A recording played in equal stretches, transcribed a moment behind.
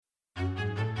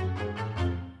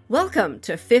Welcome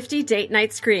to 50 Date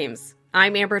Night Screams.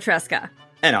 I'm Amber Tresca.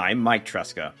 And I'm Mike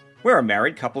Tresca. We're a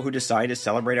married couple who decided to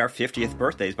celebrate our 50th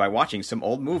birthdays by watching some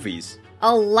old movies.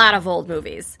 A lot of old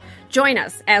movies. Join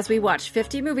us as we watch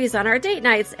 50 movies on our date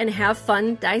nights and have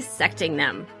fun dissecting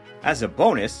them. As a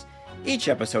bonus, each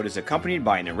episode is accompanied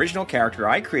by an original character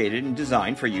I created and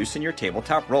designed for use in your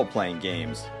tabletop role-playing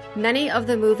games. Many of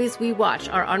the movies we watch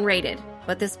are unrated,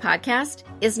 but this podcast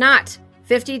is not.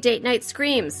 50 Date Night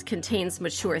Screams contains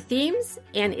mature themes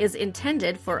and is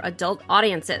intended for adult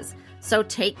audiences, so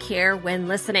take care when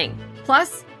listening.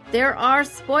 Plus, there are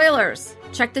spoilers.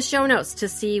 Check the show notes to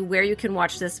see where you can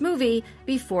watch this movie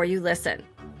before you listen.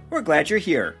 We're glad you're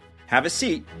here. Have a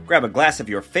seat, grab a glass of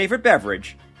your favorite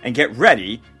beverage, and get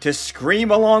ready to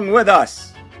scream along with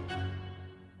us.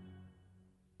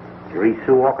 Did you read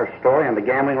Sue Walker's story on the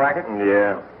gambling racket?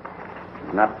 Yeah.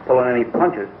 She's not pulling any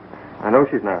punches. I know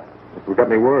she's not. We got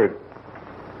me worried.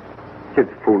 Kid's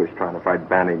foolish trying to fight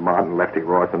Banny Mott and Lefty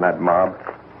Ross and that mob.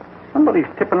 Somebody's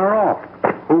tipping her off.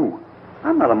 Who?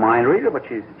 I'm not a mind reader, but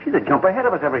she's a jump ahead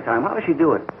of us every time. How does she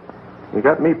do it? You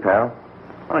got me, pal.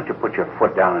 Why don't you put your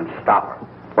foot down and stop her?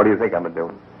 What do you think I'm going to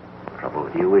do? The trouble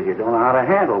with you is you don't know how to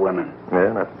handle women.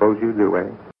 Yeah, and I suppose you do, eh?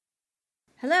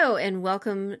 Hello, and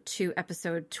welcome to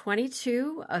episode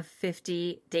 22 of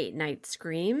 50 Date Night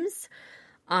Screams.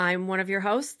 I'm one of your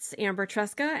hosts, Amber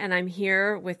Tresca, and I'm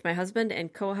here with my husband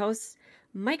and co-host,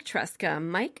 Mike Tresca.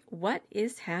 Mike, what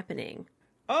is happening?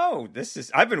 Oh,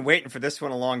 I've been waiting for this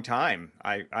one a long time.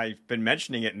 I've been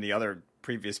mentioning it in the other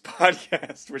previous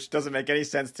podcast, which doesn't make any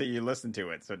sense till you listen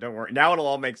to it, so don't worry. Now it'll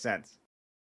all make sense.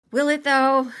 Will it,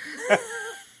 though?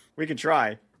 We can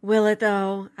try. Will it,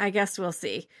 though? I guess we'll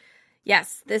see.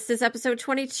 Yes, this is episode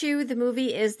 22. The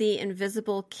movie is The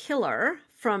Invisible Killer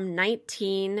from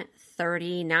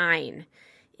 1939.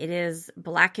 It is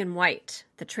black and white.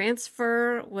 The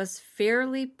transfer was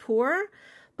fairly poor,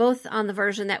 both on the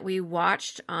version that we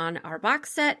watched on our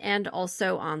box set and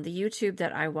also on the YouTube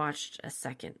that I watched a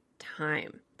second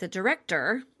time. The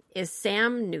director is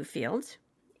Sam Newfield,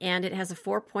 and it has a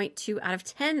 4.2 out of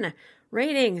 10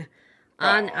 rating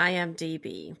on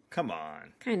IMDb. Come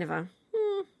on. Kind of a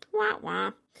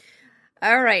wah-wah.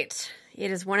 All right. It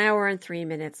is 1 hour and 3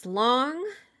 minutes long.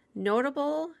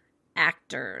 Notable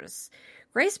actors.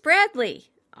 Grace Bradley,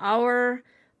 our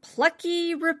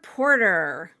plucky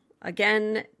reporter.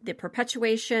 Again, the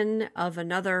perpetuation of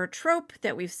another trope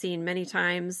that we've seen many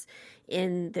times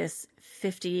in this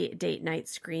 50 Date Night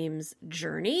Screams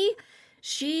journey.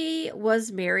 She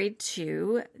was married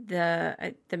to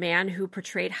the man who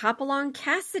portrayed Hopalong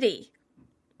Cassidy,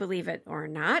 believe it or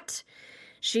not.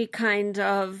 She kind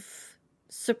of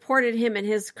supported him in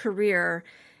his career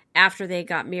after they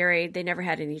got married. They never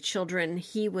had any children.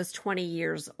 He was 20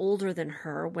 years older than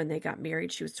her when they got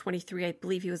married. She was 23. I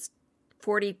believe he was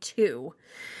 42.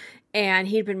 And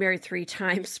he'd been married 3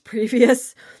 times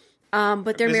previous.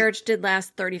 But their marriage did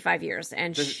last 35 years.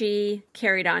 And she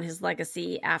carried on his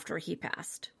legacy after he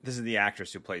passed. This is the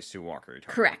actress who plays Sue Walker.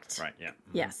 Correct. Right, yeah.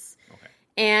 Mm-hmm. Yes. Okay.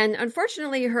 And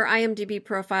unfortunately, her IMDb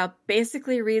profile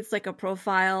basically reads like a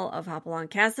profile of Hopalong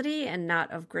Cassidy and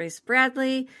not of Grace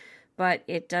Bradley. But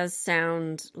it does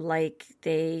sound like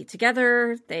they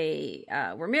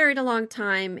were married a long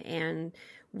time and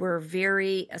were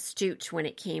very astute when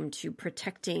it came to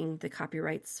protecting the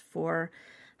copyrights for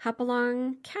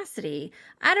Hopalong Cassidy.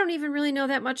 I don't even really know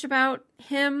that much about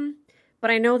him,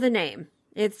 but I know the name.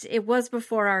 It was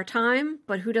before our time,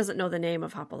 but who doesn't know the name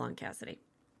of Hopalong Cassidy?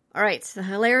 All right, the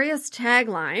hilarious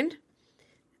tagline.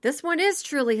 This one is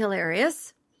truly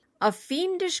hilarious. A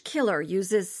fiendish killer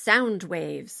uses sound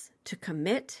waves to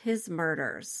commit his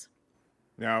murders.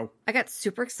 No. I got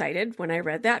super excited when I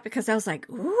read that because I was like,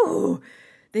 ooh,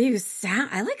 they use sound.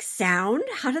 I like sound.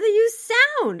 How do they use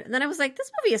sound? And then I was like, this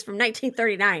movie is from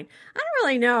 1939. I don't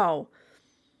really know.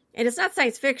 And it's not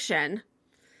science fiction.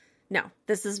 No,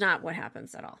 this is not what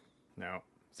happens at all. No.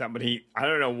 I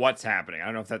don't know what's happening. I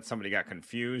don't know if that somebody got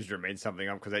confused or made something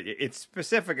up because it's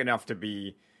specific enough to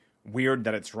be weird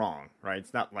that it's wrong, right?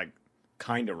 It's not like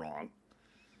kind of wrong.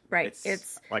 Right.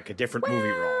 It's like a different movie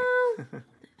wrong.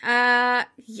 Yeah,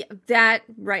 that,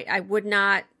 right. I would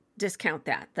not discount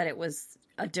that it was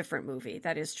a different movie.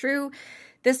 That is true.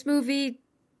 This movie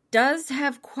does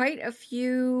have quite a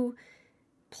few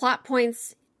plot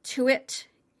points to it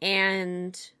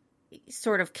and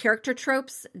sort of character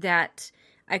tropes that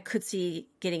I could see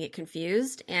getting it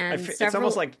confused. And it's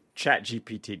almost like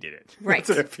ChatGPT did it. Right. That's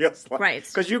what it feels like. Right.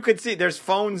 Because you could see there's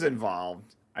phones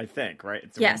involved, I think, right?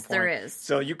 Yes, there is.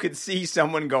 So you could see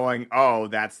someone going, oh,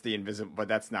 that's the invisible, but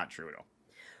that's not true at all.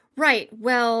 Right.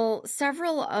 Well,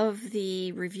 several of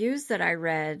the reviews that I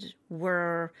read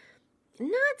were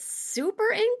not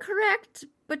super incorrect,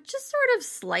 but just sort of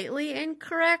slightly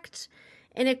incorrect.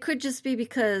 And it could just be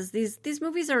because these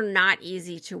movies are not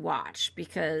easy to watch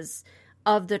because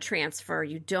of the transfer.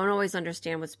 You don't always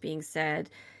understand what's being said.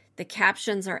 The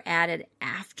captions are added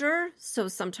after, so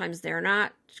sometimes they're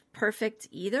not perfect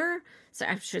either. So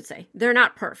I should say they're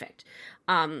not perfect.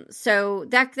 So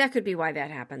that could be why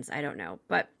that happens. I don't know.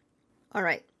 But all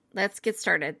right, let's get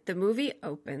started. The movie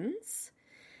opens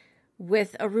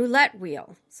with a roulette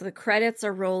wheel. So the credits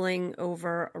are rolling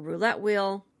over a roulette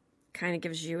wheel. Kind of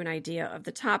gives you an idea of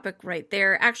the topic right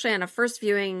there. Actually, on a first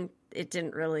viewing, it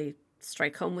didn't really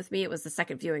strike home with me. It was the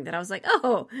second viewing that I was like,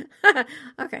 oh,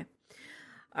 okay.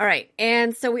 All right.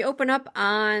 And so we open up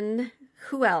on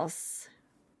who else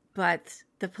but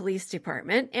the police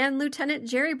department and Lieutenant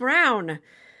Jerry Brown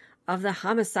of the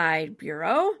Homicide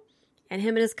Bureau. And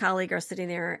him and his colleague are sitting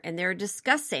there and they're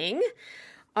discussing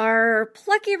our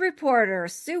plucky reporter,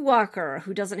 Sue Walker,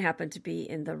 who doesn't happen to be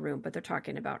in the room, but they're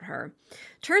talking about her.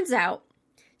 Turns out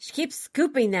she keeps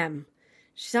scooping them.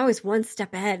 She's always one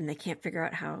step ahead and they can't figure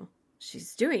out how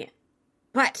she's doing it.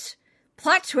 But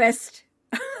plot twist,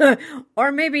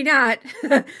 or maybe not,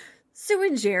 Sue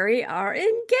and Jerry are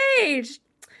engaged.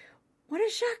 What a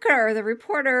shocker. The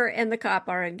reporter and the cop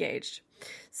are engaged.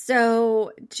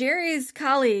 So Jerry's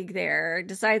colleague there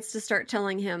decides to start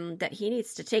telling him that he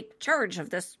needs to take charge of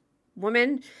this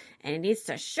woman and he needs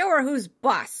to show her who's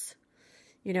boss,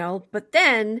 but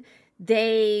then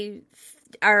they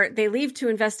leave to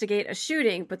investigate a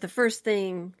shooting. But the first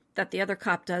thing that the other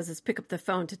cop does is pick up the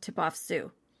phone to tip off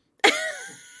Sue.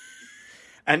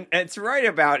 And it's right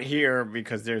about here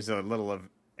because there's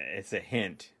it's a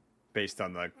hint based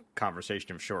on the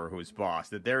conversation of Sure Who's Boss,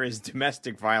 that there is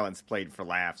domestic violence played for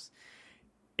laughs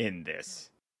in this.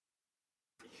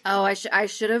 Oh, I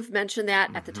should have mentioned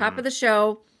that at the top of the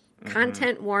show.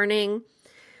 Content warning.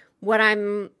 What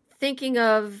I'm thinking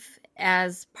of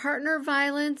as partner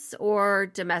violence or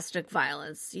domestic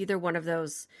violence. Either one of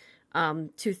those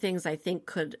two things I think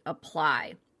could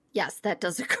apply. Yes, that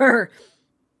does occur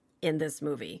in this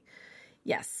movie.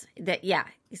 Yes,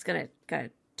 he's gonna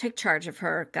take charge of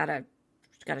her. Gotta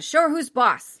show her who's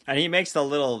boss. And he makes the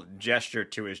little gesture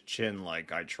to his chin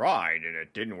like, I tried and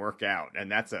it didn't work out.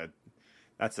 And that's a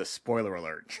spoiler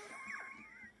alert.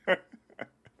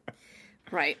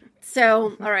 Right.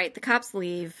 So, all right, the cops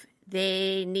leave.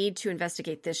 They need to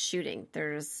investigate this shooting.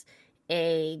 There's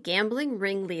a gambling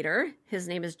ringleader. His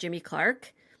name is Jimmy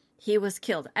Clark. He was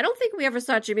killed. I don't think we ever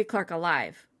saw Jimmy Clark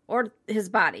alive or his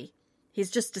body.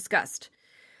 He's just discussed.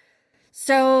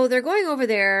 So they're going over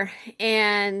there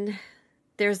and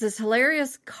there's this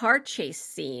hilarious car chase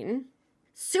scene.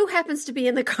 Sue happens to be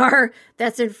in the car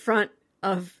that's in front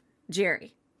of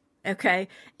Jerry. Okay.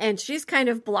 And she's kind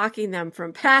of blocking them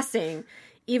from passing.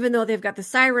 Even though they've got the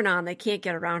siren on, they can't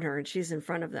get around her and she's in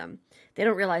front of them. They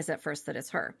don't realize at first that it's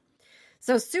her.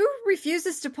 So Sue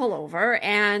refuses to pull over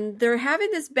and they're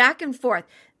having this back and forth.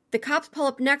 The cops pull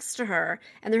up next to her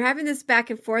and they're having this back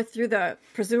and forth through the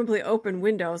presumably open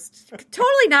windows.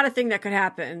 Totally not a thing that could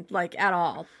happen, like, at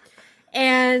all.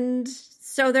 And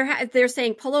so they're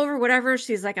saying, pull over, whatever.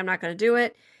 She's like, I'm not going to do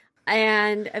it.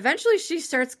 And eventually she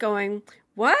starts going,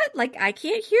 what? Like, I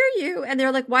can't hear you. And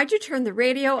they're like, why'd you turn the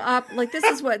radio up? Like, this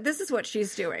is what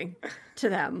she's doing to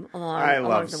them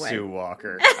along the way. Sue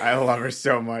Walker. I love her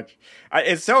so much.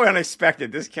 It's so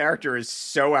unexpected. This character is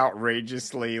so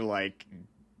outrageously, like,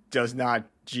 does not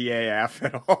GAF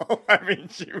at all. I mean,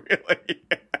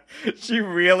 she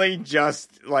really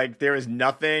just, like, there is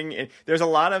nothing. There's a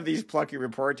lot of these plucky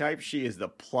reporter types. She is the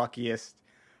pluckiest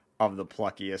of the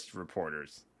pluckiest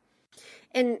reporters.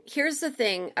 And here's the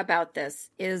thing about this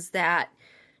is that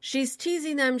she's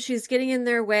teasing them. She's getting in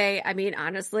their way. I mean,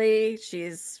 honestly,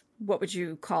 what would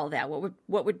you call that?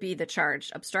 What would be the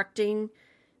charge? Obstructing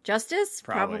justice?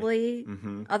 Probably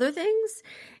other things.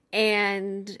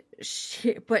 And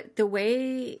but the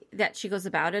way that she goes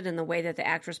about it and the way that the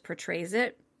actress portrays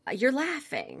it, you're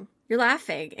laughing. And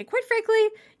quite frankly,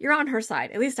 you're on her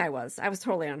side. At least I was. I was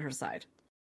totally on her side.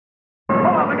 Pull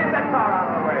over, get that car out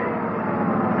of the way.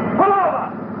 Pull over!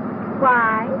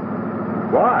 Why?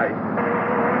 Why?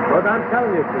 Well, I'm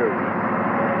telling you to.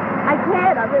 I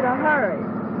can't. I'm in a hurry.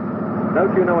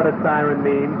 Don't you know what a siren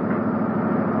means?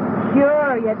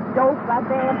 Sure, you dope a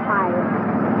vampire.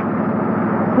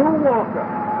 Sue Walker.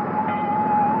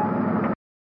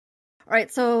 All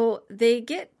right, so they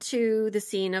get to the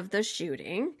scene of the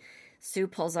shooting. Sue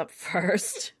pulls up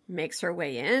first, makes her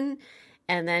way in,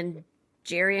 and then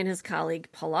Jerry and his colleague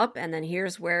pull up, and then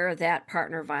here's where that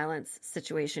partner violence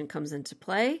situation comes into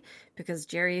play, because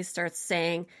Jerry starts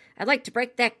saying, I'd like to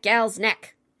break that gal's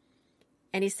neck.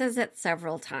 And he says that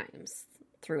several times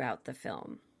throughout the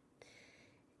film.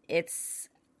 It's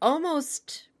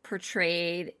almost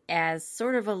portrayed as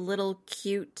sort of a little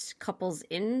cute couples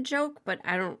in joke, but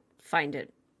I don't find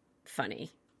it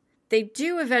funny. They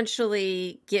do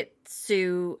eventually get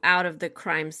Sue out of the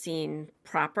crime scene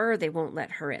proper. They won't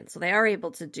let her in. So they are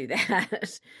able to do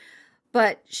that.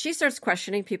 But she starts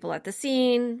questioning people at the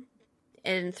scene.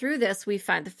 And through this, we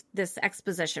find this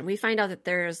exposition. We find out that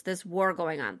there's this war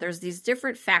going on. There's these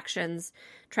different factions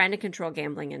trying to control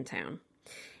gambling in town.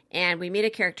 And we meet a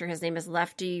character. His name is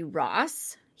Lefty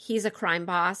Ross. He's a crime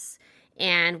boss.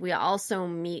 And we also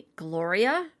meet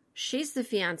Gloria. She's the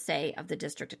fiance of the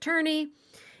district attorney.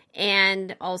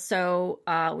 And also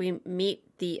we meet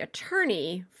the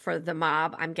attorney for the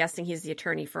mob. I'm guessing he's the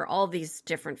attorney for all these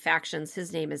different factions.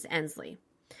 His name is Ensley.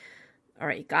 All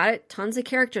right, got it? Tons of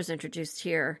characters introduced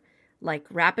here, like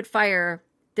rapid fire.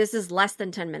 This is less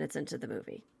than 10 minutes into the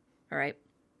movie. All right.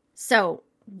 So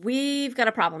we've got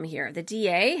a problem here. The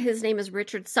DA, his name is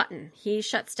Richard Sutton. He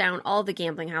shuts down all the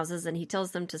gambling houses and he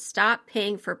tells them to stop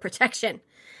paying for protection.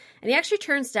 And he actually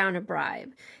turns down a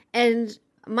bribe. And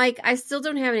Mike, I still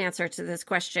don't have an answer to this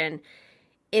question.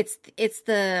 It's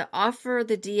the offer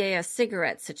the DA a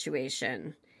cigarette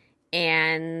situation.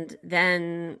 And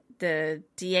then the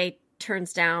DA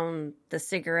turns down the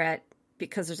cigarette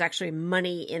because there's actually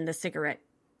money in the cigarette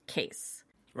case.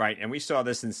 Right, and we saw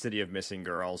this in City of Missing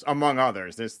Girls, among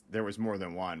others. There was more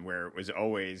than one, where it was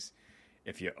always,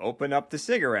 if you open up the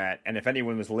cigarette, and if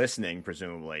anyone was listening,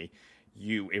 presumably,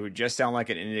 it would just sound like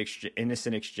an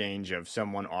innocent exchange of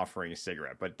someone offering a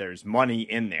cigarette. But there's money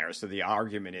in there, so the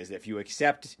argument is if you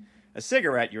accept a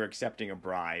cigarette, you're accepting a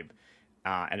bribe,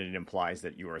 and it implies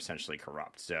that you are essentially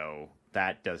corrupt. So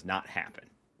that does not happen.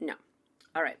 No.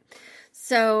 All right.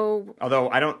 So... Although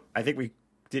I think we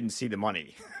didn't see the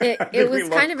money. It was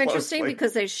kind of interesting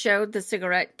because they showed the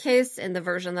cigarette case in the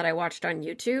version that I watched on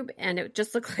YouTube, and it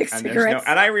just looked like cigarettes.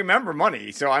 And I remember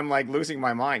money, so I'm like losing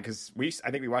my mind because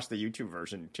I think we watched the YouTube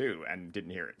version too and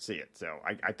didn't see it. So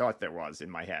I thought there was in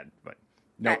my head, but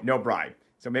no bribe.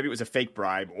 So maybe it was a fake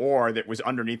bribe, or that was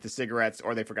underneath the cigarettes,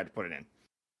 or they forgot to put it in.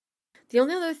 The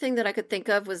only other thing that I could think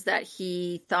of was that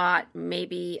he thought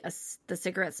maybe the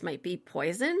cigarettes might be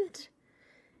poisoned,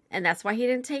 and that's why he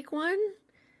didn't take one.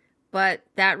 But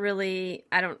that really,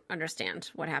 I don't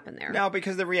understand what happened there. No,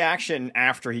 because the reaction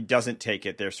after he doesn't take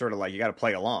it, they're sort of like, you got to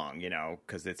play along,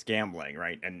 because it's gambling,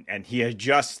 right? And he had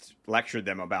just lectured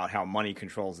them about how money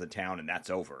controls the town, and that's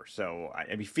over. So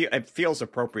it feels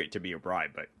appropriate to be a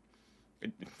bribe, but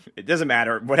it doesn't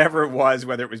matter. Whatever it was,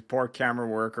 whether it was poor camera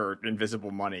work or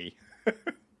invisible money,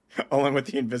 along with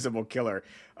the invisible killer,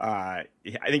 I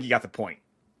think you got the point.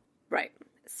 Right.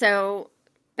 So...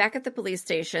 back at the police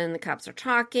station, the cops are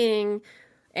talking,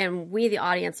 and we, the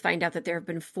audience, find out that there have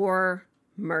been 4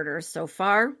 murders so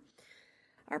far.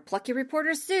 Our plucky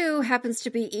reporter, Sue, happens to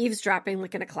be eavesdropping,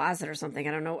 like in a closet or something.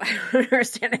 I don't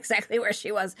understand exactly where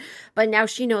she was, but now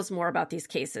she knows more about these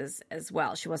cases as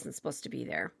well. She wasn't supposed to be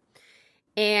there.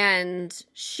 And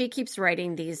she keeps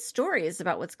writing these stories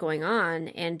about what's going on,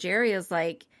 and Jerry is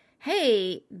like,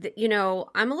 hey,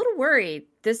 I'm a little worried.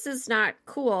 This is not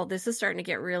cool. This is starting to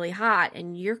get really hot,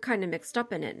 and you're kind of mixed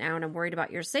up in it now, and I'm worried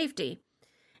about your safety.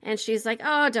 And she's like,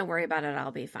 oh, don't worry about it.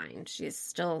 I'll be fine.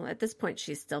 At this point,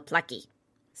 she's still plucky.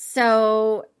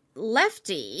 So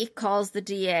Lefty calls the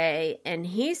DA, and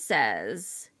he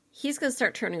says he's going to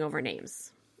start turning over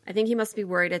names. I think he must be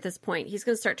worried at this point. He's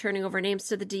going to start turning over names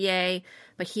to the DA,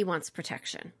 but he wants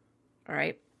protection. All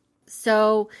right?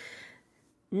 So...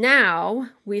 now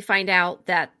we find out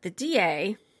that the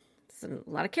DA, it's a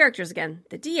lot of characters again,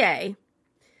 the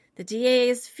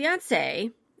DA's fiance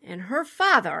and her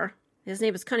father, his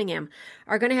name is Cunningham,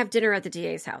 are going to have dinner at the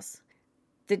DA's house.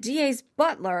 The DA's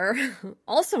butler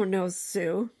also knows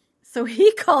Sue, so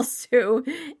he calls Sue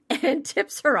and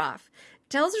tips her off,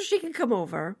 tells her she can come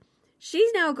over. She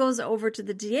now goes over to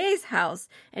the DA's house,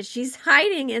 and she's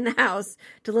hiding in the house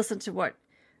to listen to what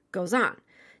goes on.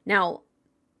 Now,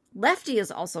 Lefty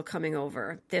is also coming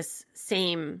over this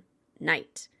same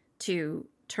night to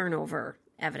turn over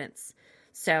evidence.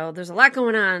 So there's a lot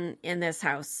going on in this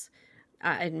house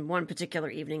in one particular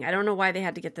evening. I don't know why they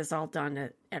had to get this all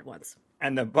done at once.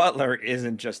 And the butler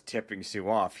isn't just tipping Sue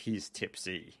off, he's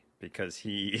tipsy because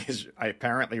he is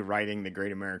apparently writing the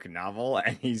great American novel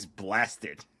and he's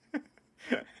blasted.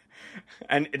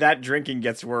 And that drinking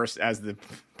gets worse as the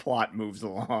plot moves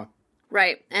along.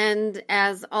 Right. And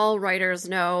as all writers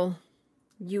know,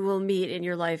 you will meet in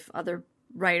your life other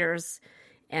writers,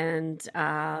 and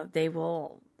they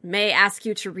will may ask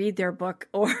you to read their book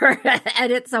or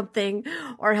edit something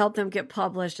or help them get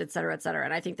published, et cetera, et cetera.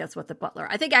 And I think that's what the butler,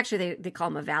 I think actually they call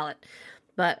him a valet.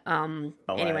 But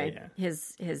anyway,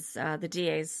 yeah. the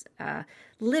DA's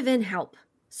live-in help.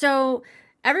 So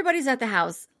everybody's at the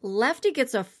house. Lefty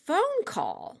gets a phone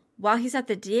call while he's at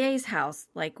the DA's house.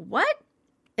 Like, what?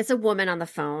 It's a woman on the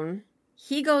phone.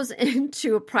 He goes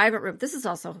into a private room. This is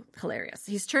also hilarious.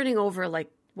 He's turning over like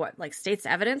state's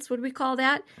evidence, would we call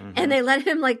that? Mm-hmm. And they let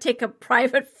him like take a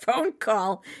private phone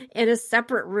call in a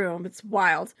separate room. It's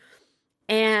wild.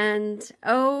 And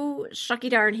oh, shucky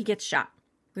darn, he gets shot.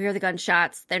 We hear the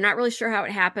gunshots. They're not really sure how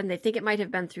it happened. They think it might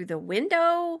have been through the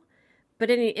window. But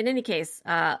in any case,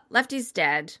 Lefty's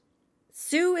dead.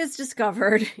 Sue is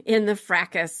discovered in the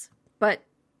fracas, but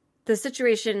the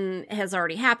situation has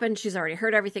already happened. She's already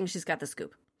heard everything. She's got the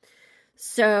scoop.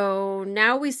 So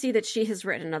now we see that she has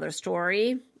written another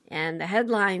story, and the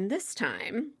headline this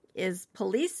time is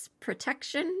Police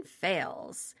Protection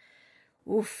Fails.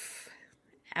 Oof.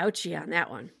 Ouchie on that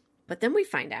one. But then we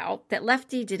find out that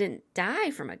Lefty didn't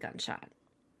die from a gunshot.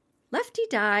 Lefty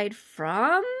died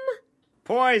from...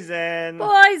 Poison.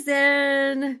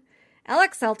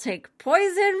 Alex, I'll take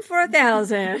poison for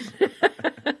 1,000.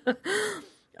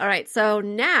 All right, so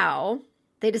now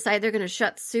they decide they're going to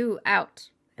shut Sue out,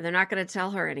 and they're not going to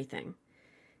tell her anything.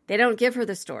 They don't give her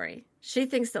the story. She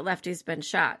thinks that Lefty's been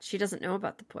shot. She doesn't know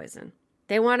about the poison.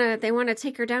 They want to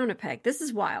take her down a peg. This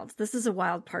is wild. This is a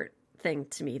wild thing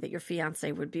to me, that your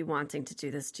fiance would be wanting to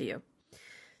do this to you.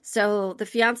 So the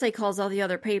fiance calls all the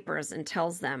other papers and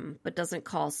tells them, but doesn't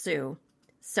call Sue.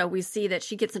 So we see that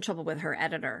she gets in trouble with her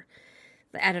editor.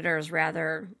 The editor is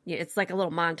rather, it's like a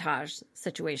little montage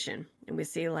situation. And we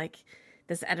see like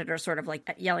this editor sort of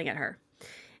like yelling at her.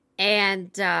 And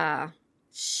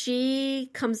she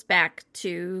comes back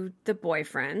to the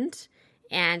boyfriend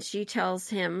and she tells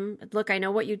him, look, I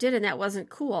know what you did and that wasn't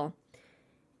cool.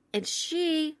 And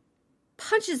she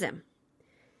punches him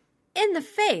in the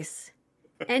face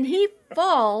and he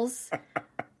falls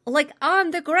like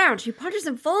on the ground. She punches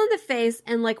him full in the face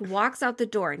and like walks out the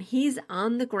door, and he's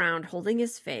on the ground holding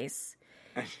his face.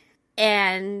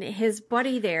 And his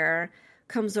buddy there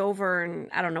comes over, and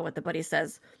I don't know what the buddy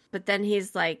says, but then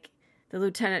he's like, the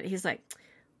lieutenant, he's like,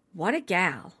 what a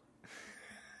gal.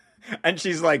 And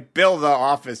she's like, bill the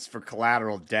office for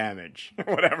collateral damage,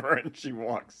 whatever, and she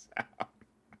walks out.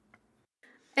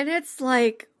 And it's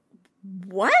like,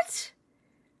 what?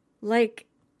 Like,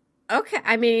 okay,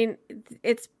 I mean,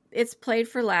 it's played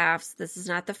for laughs. This is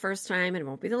not the first time, and it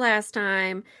won't be the last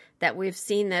time that we've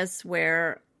seen this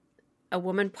where a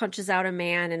woman punches out a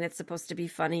man and it's supposed to be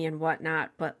funny and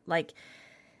whatnot. But, like,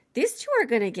 these two are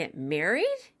going to get married?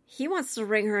 He wants to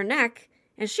wring her neck,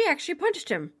 and she actually punched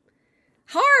him.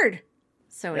 Hard!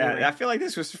 So anyway. Yeah, I feel like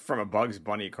this was from a Bugs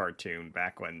Bunny cartoon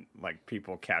back when, like,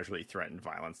 people casually threatened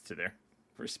violence to their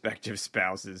respective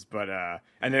spouses. But,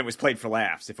 and then it was played for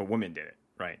laughs if a woman did it,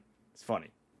 right? It's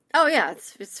funny. Oh, yeah,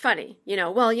 it's funny.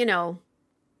 The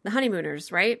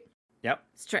honeymooners, right? Yep.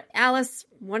 Alice,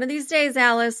 one of these days,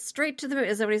 Alice, straight to the moon,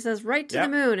 is that what he says? Right to the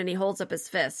moon, and he holds up his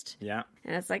fist. Yeah.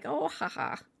 And it's like, oh,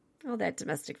 haha. Oh, that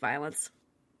domestic violence.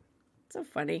 So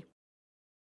funny.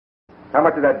 How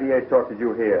much of that DA talk did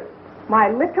you hear? My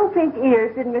little pink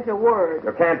ears didn't miss a word.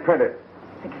 You can't print it.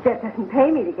 Except doesn't pay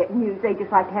me to get news. They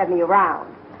just like to have me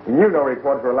around. And you know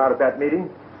reporters were allowed at that meeting?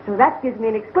 So that gives me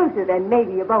an exclusive and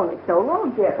maybe a bonus. So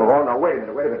long, Jeff. Oh, no, wait a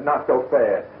minute. Not so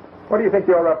fast. What do you think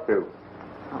you're up to?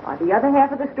 The other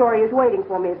half of the story is waiting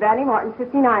for me at Vanny Martin's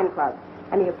 59 Club.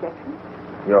 Any objections?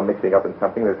 You're mixing up in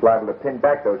something that's liable to pin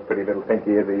back those pretty little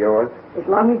pinky ears of yours. As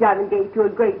long as I'm engaged to a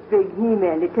great big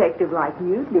He-Man detective like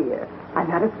you, dear, I'm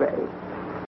not afraid.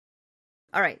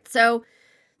 All right, so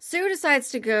Sue decides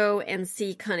to go and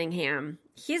see Cunningham.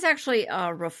 He's actually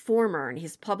a reformer, and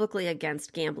he's publicly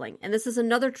against gambling. And this is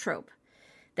another trope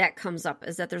that comes up,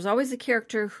 is that there's always a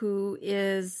character who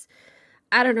is,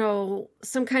 I don't know,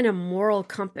 some kind of moral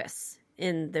compass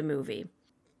in the movie.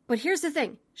 But here's the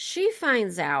thing. She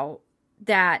finds out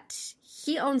that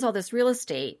he owns all this real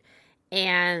estate,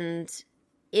 and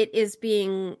it is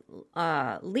being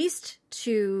leased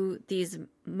to these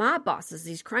mob bosses,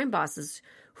 these crime bosses,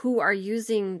 who are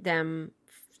using them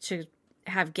to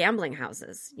have gambling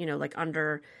houses, like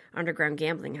underground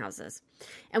gambling houses.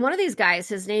 And one of these guys,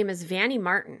 his name is Vanny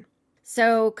Martin.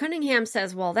 So Cunningham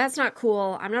says, well, that's not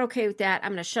cool. I'm not okay with that.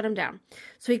 I'm going to shut him down.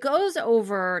 So he goes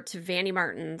over to Vanny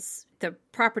Martin's, the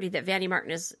property that Vanny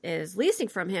Martin is leasing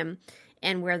from him,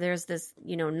 and where there's this,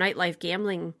 nightlife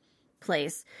gambling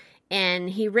place, and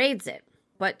he raids it.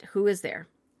 But who is there?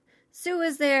 Sue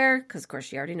is there, because of course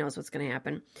she already knows what's going to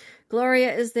happen.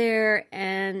 Gloria is there,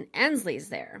 and Ensley's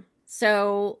there.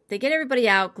 So they get everybody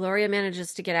out. Gloria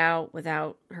manages to get out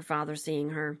without her father seeing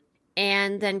her.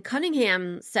 And then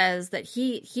Cunningham says that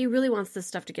he really wants this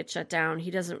stuff to get shut down.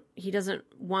 He doesn't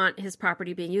want his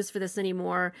property being used for this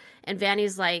anymore. And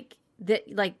Vanny's like,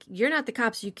 you're not the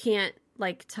cops. You can't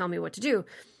like tell me what to do.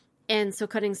 And so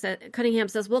Cunningham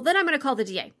says, well, then I'm going to call the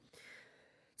DA.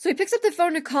 So he picks up the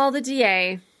phone to call the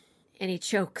DA, and he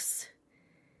chokes,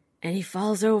 and he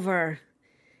falls over.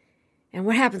 And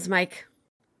what happens, Mike?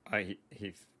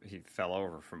 He fell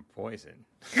over from poison.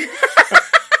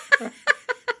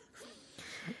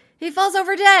 He falls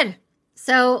over dead.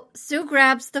 So Sue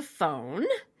grabs the phone,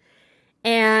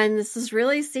 and this is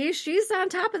really, she's on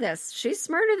top of this. She's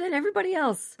smarter than everybody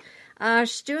else.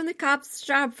 She's doing the cops'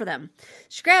 job for them.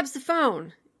 She grabs the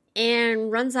phone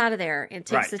and runs out of there and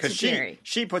takes it to Jerry.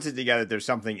 She puts it together. There's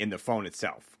something in the phone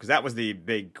itself, because that was the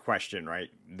big question, right?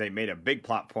 They made a big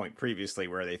plot point previously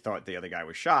where they thought the other guy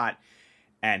was shot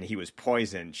and he was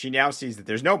poisoned. She now sees that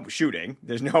there's no shooting.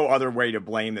 There's no other way to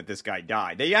blame that this guy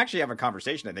died. They actually have a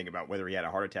conversation, I think, about whether he had a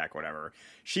heart attack or whatever.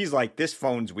 She's like, this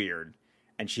phone's weird,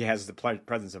 and she has the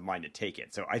presence of mind to take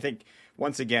it. So I think,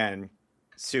 once again,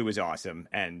 Sue is awesome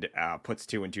and puts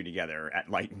two and two together at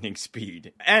lightning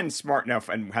speed, and smart enough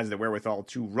and has the wherewithal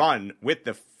to run with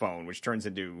the phone, which turns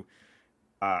into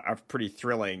a pretty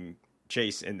thrilling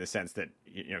chase in the sense that,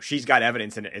 you know, she's got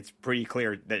evidence and it's pretty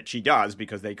clear that she does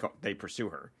because they pursue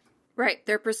her. Right.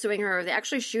 They're pursuing her. They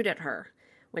actually shoot at her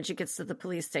when she gets to the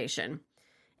police station.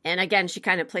 And again, she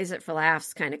kind of plays it for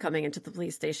laughs, kind of coming into the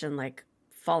police station, like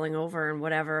falling over and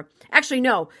whatever. Actually,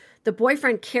 no, the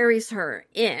boyfriend carries her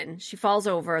in. She falls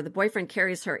over. The boyfriend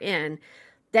carries her in.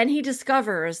 Then he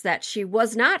discovers that she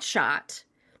was not shot,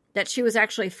 that she was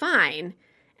actually fine.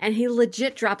 And he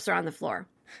legit drops her on the floor.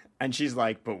 And she's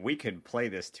like, but we can play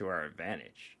this to our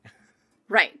advantage.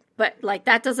 Right. But like,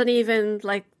 that doesn't even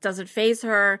doesn't faze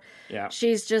her. Yeah.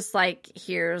 She's just like,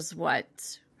 here's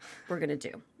what we're going to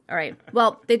do. All right.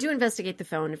 Well, they do investigate the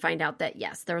phone and find out that,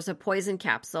 yes, there was a poison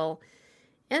capsule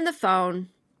in the phone.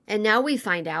 And now we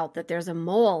find out that there's a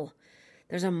mole.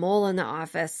 There's a mole in the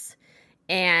office.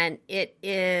 And it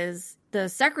is the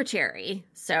secretary.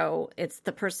 So it's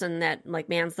the person that like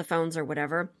mans the phones or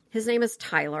whatever. His name is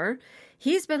Tyler.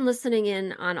 He's been listening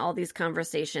in on all these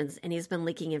conversations, and he's been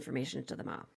leaking information to the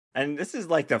mob. And this is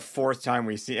like the fourth time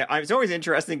we see it. It's always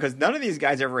interesting because none of these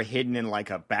guys are ever hidden in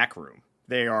like a back room.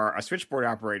 They are a switchboard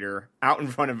operator out in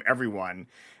front of everyone.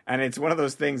 And it's one of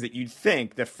those things that you'd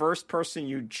think the first person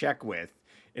you'd check with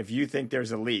if you think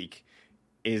there's a leak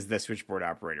is the switchboard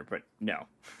operator. But no.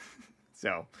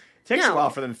 So it takes a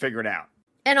while for them to figure it out.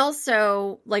 And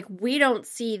also, like, we don't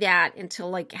see that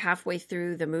until like halfway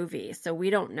through the movie. So we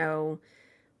don't know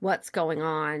what's going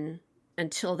on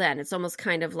until then. It's almost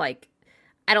kind of like,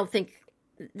 I don't think,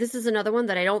 this is another one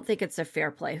that I don't think it's a fair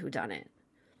play whodunit.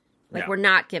 Like, we're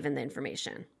not given the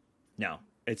information. No,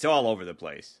 it's all over the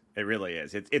place. It really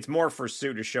is. It's more for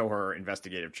Sue to show her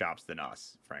investigative chops than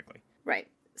us, frankly. Right.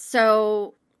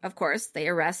 So, of course, they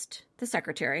arrest the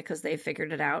secretary because they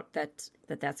figured it out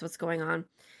that's what's going on.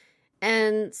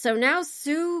 And so now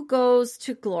Sue goes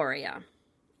to Gloria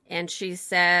and she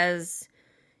says,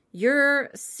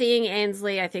 you're seeing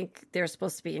Ainsley. I think they're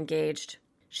supposed to be engaged.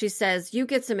 She says, you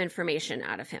get some information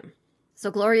out of him.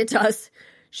 So Gloria does.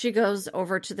 She goes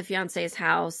over to the fiance's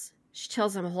house. She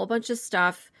tells him a whole bunch of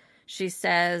stuff. She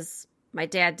says, my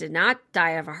dad did not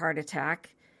die of a heart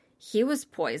attack. He was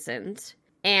poisoned.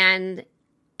 And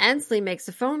Ainsley makes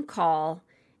a phone call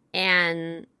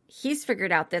and he's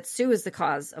figured out that Sue is the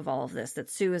cause of all of this, that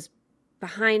Sue is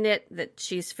behind it, that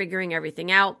she's figuring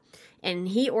everything out. And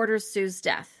he orders Sue's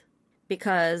death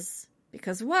because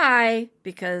why?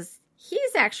 Because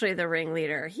he's actually the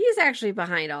ringleader. He's actually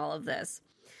behind all of this.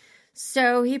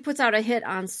 So he puts out a hit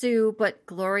on Sue, but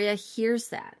Gloria hears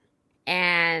that.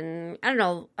 And I don't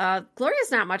know,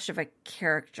 Gloria's not much of a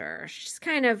character. She's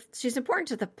important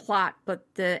to the plot, but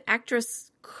the actress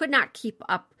could not keep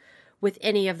up with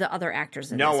any of the other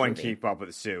actors in this movie. No one keep up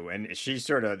with Sue. And she's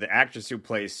sort of, the actress who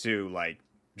plays Sue, like,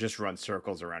 just runs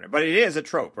circles around it. But it is a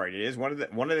trope, right? It is one of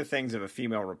the things of a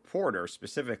female reporter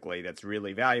specifically that's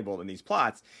really valuable in these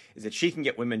plots is that she can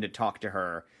get women to talk to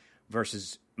her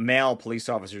versus male police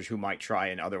officers who might try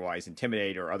and otherwise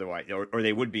intimidate or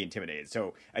they would be intimidated.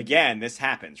 So again, this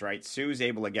happens, right? Sue's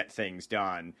able to get things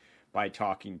done by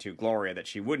talking to Gloria that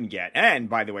she wouldn't get. And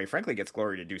by the way, frankly, gets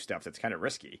Gloria to do stuff that's kind of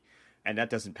risky. And that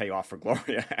doesn't pay off for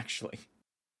Gloria, actually.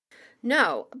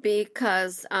 No,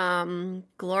 because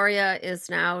Gloria is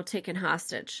now taken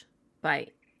hostage by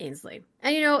Ainsley.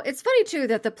 And, you know, it's funny, too,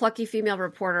 that the plucky female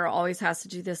reporter always has to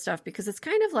do this stuff because it's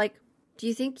kind of like, do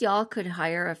you think y'all could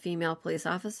hire a female police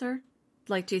officer?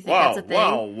 Like, do you think that's a thing?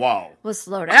 Whoa. Well,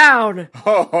 slow down.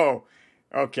 Oh,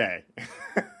 okay.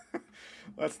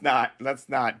 Let's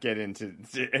not get into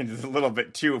a little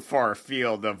bit too far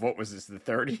afield of what was this, the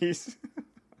 30s?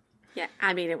 Yeah,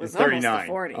 I mean, it was 39, almost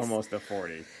the 40s. Almost the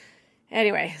 40s.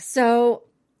 Anyway, so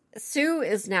Sue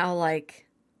is now like,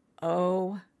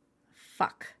 oh,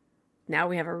 fuck. Now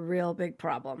we have a real big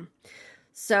problem.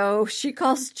 So she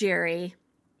calls Jerry,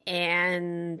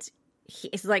 and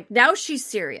he's like, now she's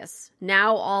serious.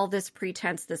 Now all this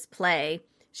pretense, this play,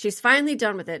 she's finally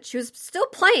done with it. She was still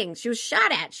playing. She was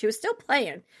shot at. She was still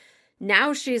playing.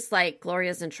 Now she's like,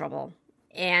 Gloria's in trouble.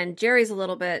 And Jerry's a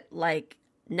little bit like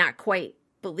not quite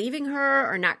believing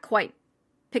her or not quite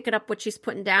picking up what she's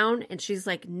putting down. And she's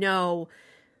like, no,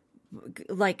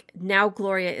 like now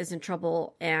Gloria is in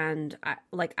trouble. And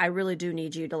I really do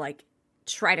need you to like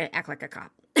try to act like a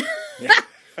cop. Yeah.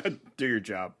 Do your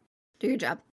job. Do your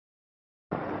job.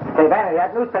 Hey, Vanny,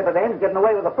 that newspaper dame's getting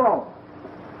away with the phone.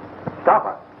 Stop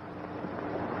her.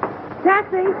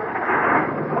 Taxi!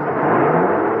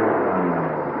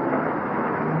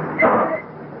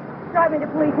 Drive me to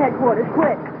police headquarters,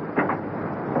 quick.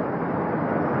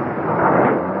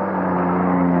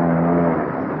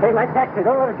 Hey, my taxi,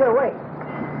 don't let her get away.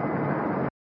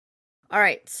 All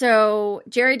right, so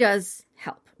Jerry does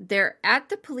help. They're at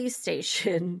the police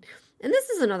station, and this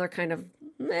is another kind of,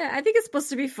 I think it's supposed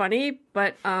to be funny,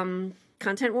 but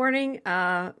content warning,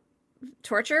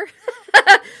 torture.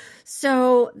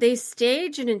 So they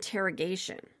stage an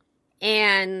interrogation,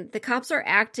 and the cops are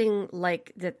acting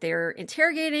like that they're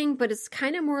interrogating, but it's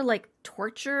kind of more like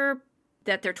torture,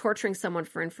 that they're torturing someone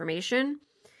for information.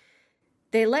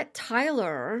 They let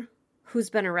Tyler, who's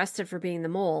been arrested for being the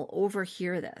mole,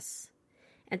 overhear this.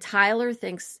 And Tyler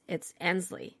thinks it's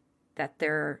Ensley that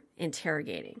they're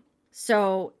interrogating.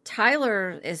 So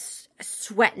Tyler is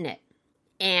sweating it.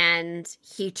 And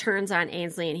he turns on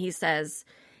Ainsley and he says,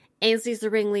 Ainsley's the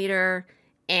ringleader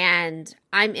and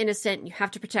I'm innocent. You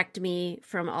have to protect me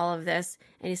from all of this.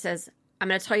 And he says, I'm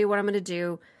going to tell you what I'm going to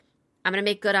do. I'm going to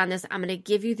make good on this. I'm going to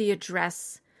give you the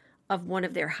address of one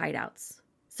of their hideouts.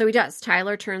 So he does.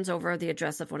 Tyler turns over the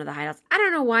address of one of the hideouts. I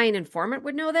don't know why an informant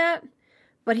would know that,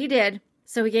 but he did.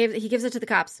 So he gives it to the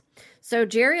cops. So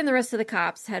Jerry and the rest of the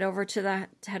cops head over to the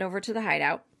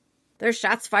hideout. There's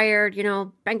shots fired,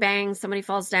 bang, bang. Somebody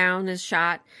falls down, is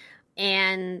shot.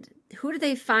 And who do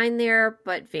they find there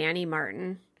but Vanny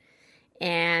Martin?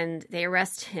 And they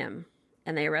arrest him.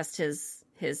 And they arrest his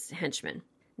henchman.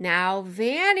 Now,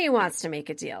 Vanny wants to make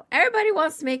a deal. Everybody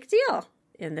wants to make a deal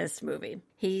in this movie.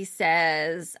 He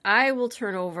says, I will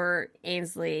turn over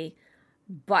Ainsley,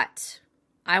 but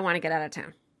I want to get out of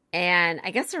town. And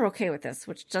I guess they're okay with this,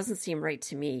 which doesn't seem right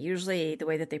to me. Usually the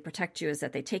way that they protect you is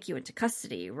that they take you into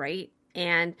custody, right?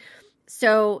 And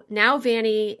so now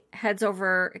Vanny heads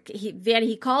over.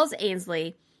 He calls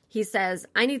Ainsley. He says,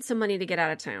 I need some money to get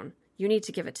out of town. You need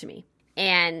to give it to me.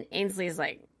 And Ainsley's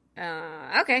like,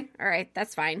 okay, all right,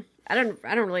 that's fine. I don't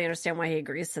really understand why he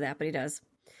agrees to that, but he does.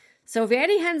 So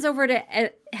Vanny heads over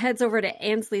to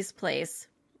Ainsley's place.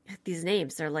 These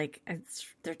names,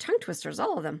 they're tongue twisters,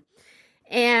 all of them.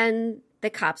 And the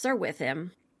cops are with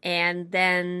him. And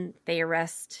then they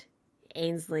arrest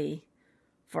Ainsley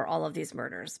for all of these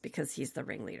murders because he's the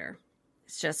ringleader.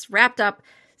 It's just wrapped up.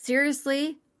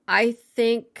 Seriously, I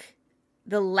think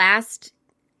the last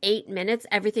 8 minutes,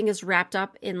 everything is wrapped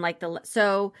up in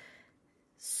so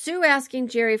Sue asking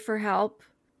Jerry for help,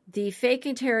 the fake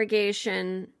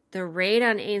interrogation, the raid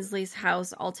on Ainsley's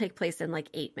house all take place in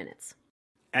 8 minutes.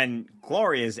 And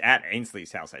Gloria is at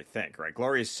Ainsley's house, I think, right?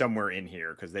 Gloria's somewhere in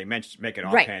here because they make it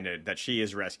offhanded that she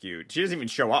is rescued. She doesn't even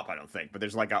show up, I don't think. But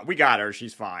there's we got her.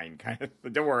 She's fine. Kind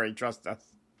of. Don't worry. Trust us.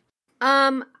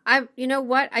 You know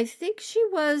what? I think she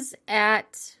was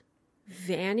at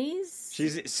Vanny's.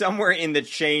 She's somewhere in the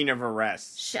chain of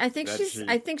arrests. I think she's at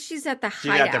the hideout. She's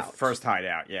at the first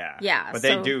hideout, yeah. Yeah. But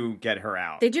they do get her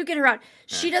out. They do get her out.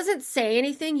 Yeah. She doesn't say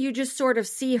anything. You just sort of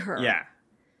see her. Yeah.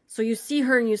 So you see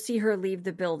her and you see her leave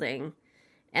the building.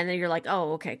 And then you're like,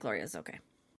 oh, okay, Gloria's okay.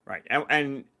 Right.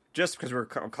 And just because we're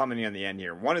coming on the end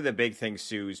here, one of the big things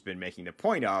Sue's been making the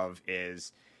point of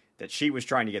is that she was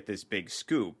trying to get this big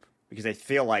scoop because I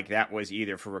feel like that was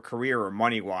either for a career or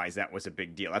money-wise, that was a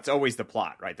big deal. That's always the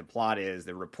plot, right? The plot is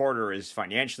the reporter is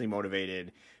financially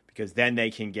motivated because then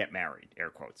they can get married, air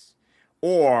quotes.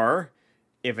 Or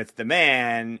if it's the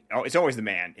man, it's always the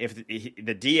man. If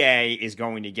the DA is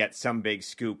going to get some big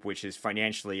scoop, which is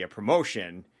financially a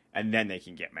promotion, and then they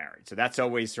can get married. So that's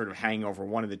always sort of hanging over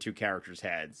one of the two characters'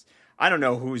 heads. I don't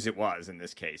know whose it was in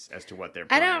this case as to what they're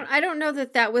planning. I don't know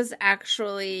that was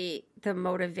actually the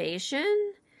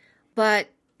motivation, but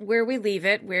where we leave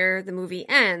it, where the movie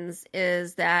ends,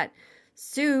 is that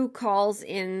Sue calls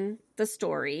in the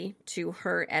story to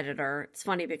her editor. It's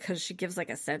funny because she gives like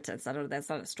a sentence. I don't know, that's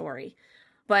not a story.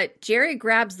 But Jerry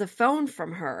grabs the phone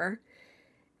from her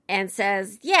and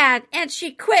says, yeah, and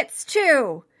she quits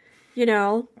too, you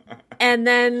know? And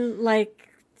then like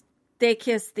they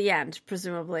kiss the end.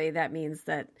 Presumably that means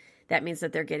that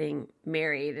they're getting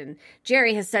married. And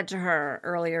Jerry has said to her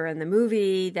earlier in the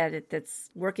movie that that's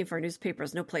working for a newspaper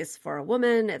is no place for a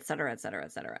woman, et cetera, et cetera,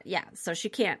 et cetera. Yeah. So she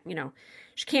can't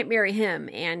marry him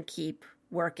and keep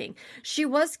working. She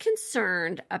was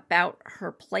concerned about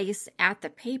her place at the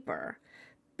paper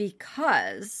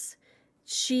because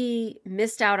she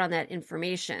missed out on that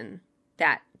information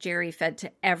that Jerry fed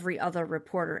to every other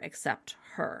reporter except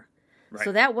her. Right.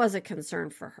 So that was a concern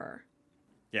for her.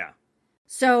 Yeah.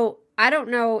 So I don't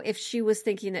know if she was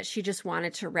thinking that she just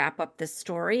wanted to wrap up this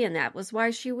story and that was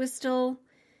why she was still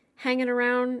hanging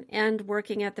around and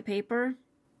working at the paper.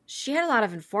 She had a lot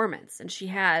of informants and she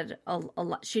had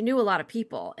she knew a lot of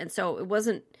people. And so it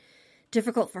wasn't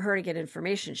difficult for her to get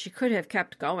information. She could have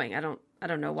kept going. I don't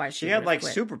know why she had like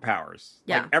quit. Superpowers.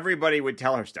 Yeah. Like everybody would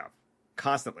tell her stuff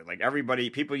constantly. Like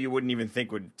people you wouldn't even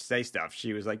think would say stuff.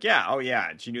 She was like, yeah, oh yeah.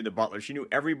 And she knew the butler. She knew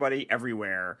everybody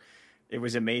everywhere. It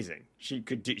was amazing.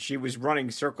 She was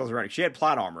running circles around. She had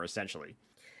plot armor essentially.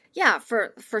 Yeah,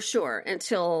 for sure.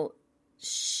 Until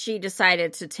she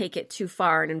decided to take it too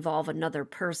far and involve another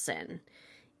person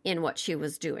in what she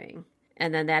was doing.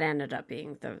 And then that ended up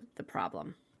being the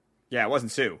problem. Yeah, it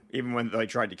wasn't Sue, even when they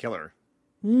tried to kill her.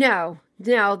 No,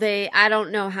 I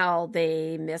don't know how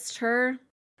they missed her.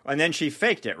 And then she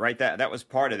faked it, right? That was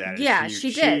part of that. Yeah,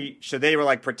 she did. So they were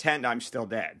like, pretend I'm still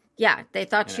dead. Yeah, they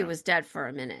thought she was dead for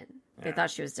a minute. They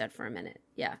thought she was dead for a minute.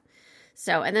 Yeah.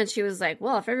 So, and then she was like,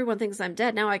 well, if everyone thinks I'm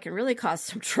dead, now I can really cause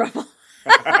some trouble.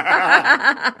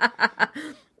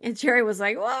 And Jerry was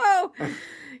like, whoa,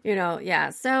 yeah.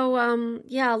 So,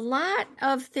 a lot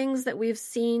of things that we've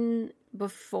seen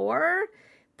before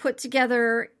put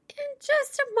together in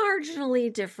just a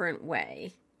marginally different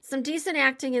way. Some decent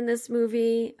acting in this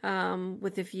movie,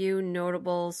 with a few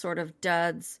notable sort of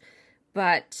duds,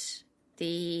 but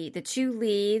the two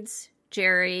leads,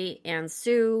 Jerry and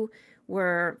Sue,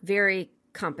 were very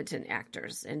competent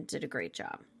actors and did a great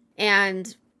job.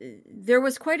 And there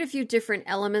was quite a few different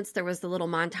elements. There was the little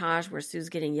montage where Sue's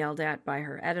getting yelled at by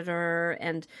her editor.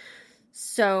 And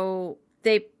so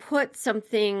they put some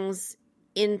things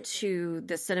into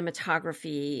the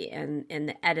cinematography and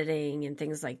the editing and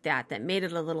things like that made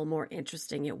it a little more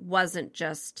interesting. It wasn't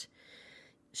just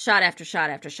shot after shot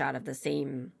after shot of the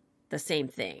same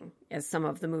thing as some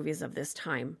of the movies of this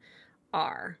time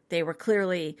are.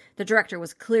 The director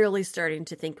was clearly starting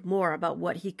to think more about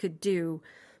what he could do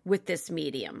with this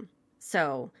medium.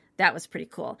 So that was pretty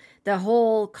cool. The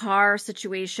whole car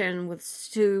situation with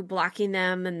Sue blocking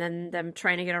them and then them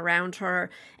trying to get around her.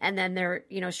 And then they're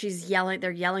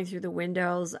yelling through the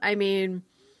windows. I mean,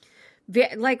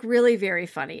 really very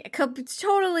funny.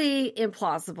 Totally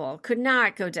implausible. Could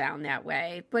not go down that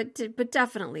way, but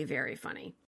definitely very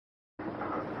funny.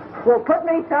 Well, put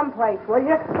me someplace, will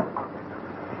you?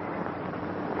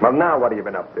 Well, now what have you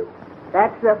been up to?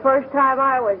 That's the first time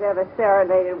I was ever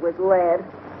serenaded with lead.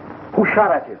 Who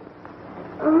shot at you?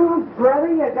 Oh, brother,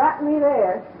 you got me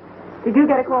there. Did you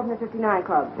get a call from the 59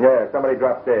 Club? Yeah, somebody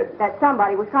dropped dead. That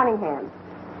somebody was Cunningham.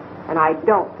 And I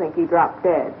don't think he dropped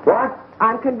dead. What?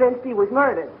 I'm convinced he was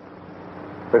murdered.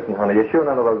 Listen, honey, you sure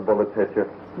none of those bullets hit you?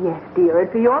 Yes, dear,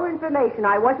 and for your information,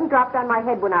 I wasn't dropped on my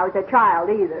head when I was a child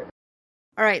either.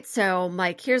 All right, so,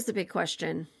 Mike, here's the big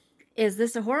question. Is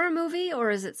this a horror movie or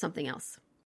is it something else?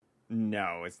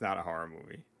 No, it's not a horror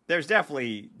movie. There's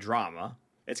definitely drama.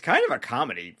 It's kind of a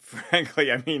comedy,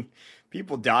 frankly. I mean,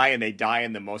 people die and they die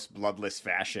in the most bloodless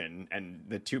fashion. And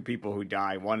the two people who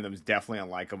die, one of them's definitely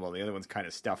unlikable. The other one's kind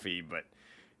of stuffy, but,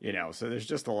 so there's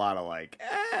just a lot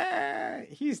of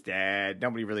he's dead.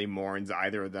 Nobody really mourns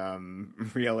either of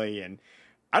them, really. And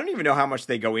I don't even know how much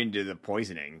they go into the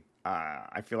poisoning.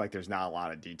 I feel like there's not a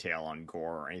lot of detail on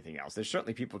gore or anything else. There's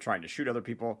certainly people trying to shoot other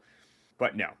people,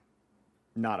 but no,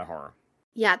 not a horror.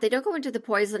 Yeah, they don't go into the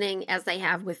poisoning as they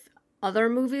have with other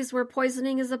movies where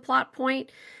poisoning is a plot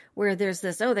point, where there's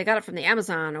this, they got it from the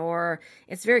Amazon, or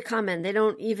it's very common.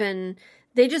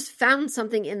 They just found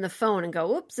something in the phone and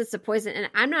go, oops, it's a poison. And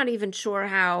I'm not even sure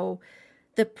how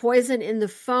the poison in the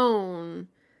phone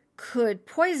could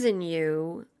poison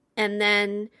you. And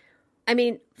then, I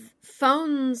mean,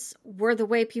 phones were the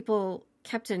way people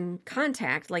kept in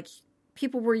contact. Like,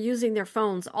 people were using their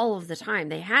phones all of the time.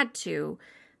 They had to.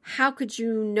 How could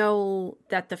you know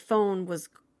that the phone was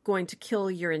going to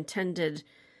kill your intended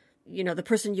the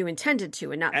person you intended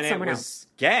to and not And someone it was else.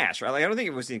 gas, right? Like, I don't think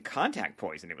it was in contact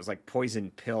poison. It was like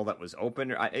poison pill that was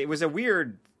open. It was a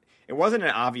weird. It wasn't an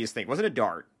obvious thing. It wasn't a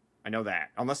dart. I know that.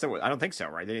 Unless I don't think so,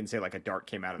 right? They didn't say like a dart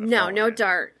came out of the phone. No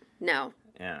dart. No.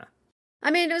 Yeah.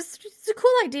 I mean, it's a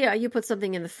cool idea. You put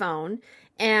something in the phone,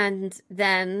 and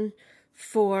then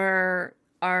for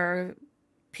our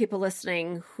people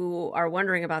listening who are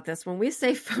wondering about this, when we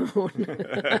say phone,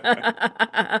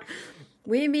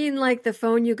 we mean like the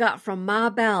phone you got from Ma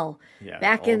Bell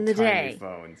back in the day.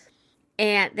 Phones.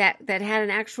 And that had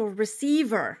an actual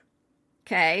receiver,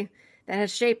 okay, that had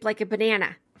shaped like a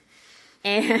banana.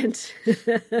 And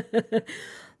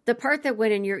the part that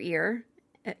went in your ear,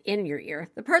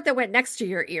 the part that went next to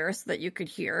your ear so that you could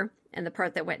hear, and the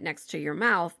part that went next to your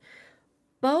mouth,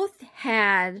 both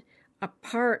had a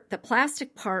part, the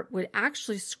plastic part would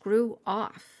actually screw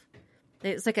off.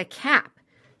 It's like a cap.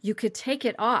 You could take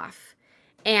it off,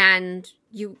 and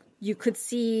you could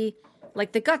see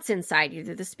like the guts inside,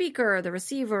 either the speaker or the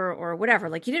receiver or whatever.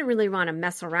 Like, you didn't really want to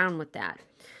mess around with that.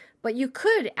 But you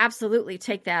could absolutely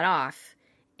take that off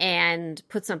and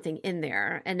put something in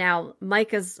there. And now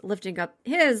Mike is lifting up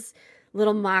his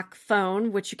little mock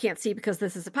phone, which you can't see because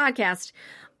this is a podcast,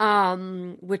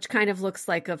 which kind of looks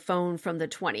like a phone from the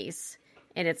 20s.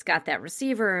 And it's got that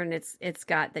receiver, and it's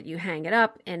got that you hang it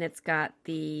up, and it's got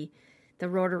the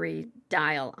rotary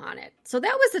dial on it. So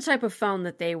that was the type of phone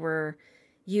that they were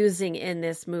using in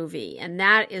this movie. And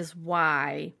that is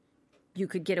why you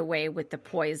could get away with the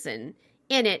poison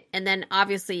in it. And then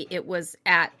obviously it was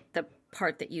at the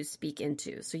part that you speak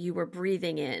into. So you were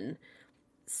breathing in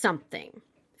something,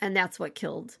 and that's what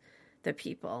killed the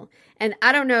people. And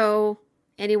I don't know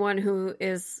anyone who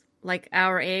is like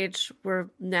our age. We're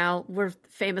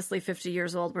famously 50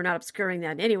 years old. We're not obscuring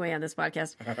that anyway on this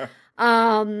podcast.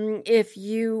 If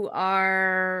you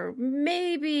are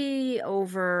maybe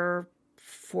over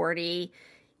 40,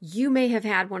 you may have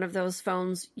had one of those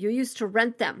phones. You used to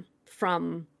rent them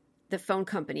from the phone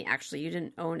company. Actually, you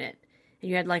didn't own it. And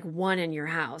you had like one in your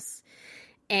house.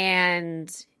 And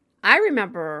I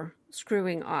remember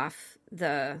screwing off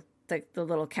the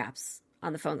little caps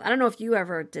on the phones. I don't know if you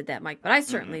ever did that, Mike, but I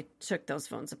certainly took those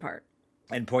phones apart.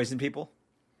 And poison people?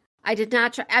 I did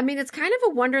not try. I mean, it's kind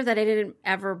of a wonder that I didn't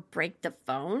ever break the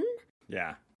phone.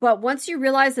 Yeah. But once you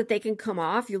realize that they can come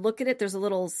off, you look at it, there's a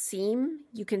little seam.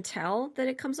 You can tell that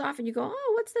it comes off, and you go,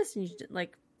 oh, what's this? And you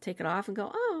like take it off and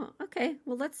go, oh, okay,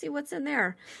 well, let's see what's in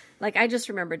there. Like, I just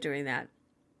remember doing that.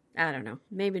 I don't know.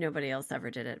 Maybe nobody else ever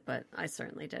did it, but I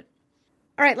certainly did.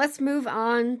 All right, let's move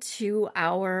on to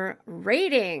our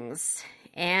ratings.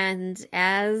 And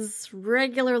as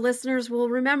regular listeners will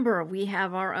remember, we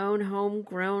have our own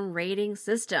homegrown rating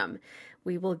system.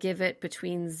 We will give it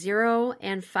between 0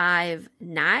 and 5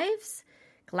 knives,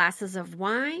 glasses of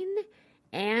wine,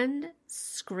 and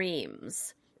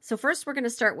screams. So first we're going to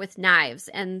start with knives.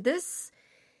 And this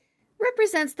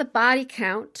represents the body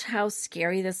count, how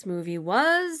scary this movie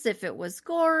was, if it was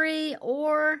gory,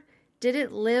 or did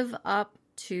it live up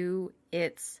to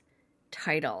its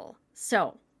title.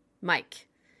 So, Mike,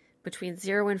 between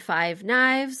 0 and 5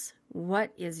 knives,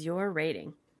 what is your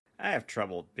rating? I have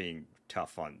trouble being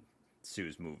tough on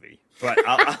Sue's movie, but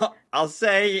I'll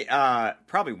say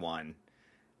probably 1.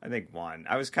 I think 1.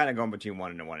 I was kind of going between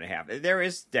 1 and 1.5. There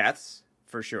is deaths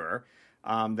for sure.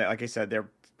 That, like I said, they're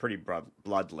pretty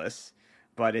bloodless,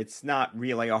 but it's not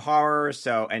really a horror.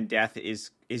 So, and death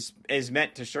is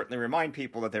meant to certainly remind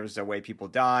people that there's a way people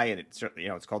die, and it's certainly,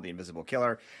 it's called the invisible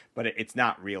killer, but it's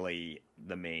not really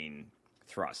the main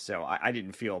thrust. So I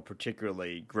didn't feel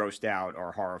particularly grossed out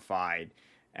or horrified,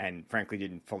 and frankly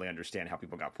didn't fully understand how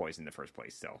people got poisoned in the first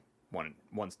place. So 1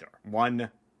 star, 1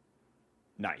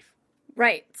 knife.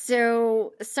 Right.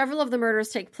 So several of the murders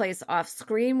take place off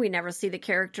screen. We never see the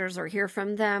characters or hear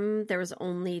from them. There was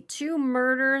only 2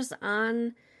 murders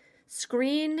on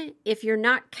screen, if you're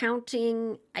not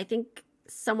counting, I think,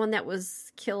 someone that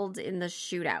was killed in the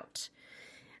shootout.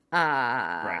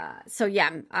 Right. So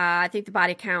yeah, I think the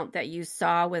body count that you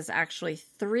saw was actually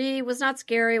 3. It was not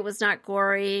scary. It was not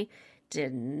gory.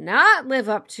 Did not live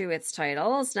up to its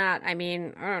title. It's not, I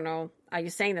mean, I don't know. Are you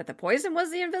saying that the poison was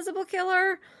the invisible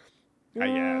killer?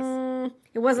 Yes.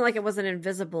 It wasn't like it was an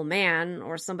invisible man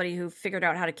or somebody who figured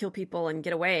out how to kill people and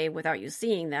get away without you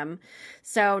seeing them.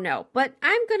 So no, but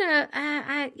I'm gonna,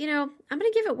 I'm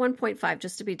gonna give it 1.5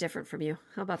 just to be different from you.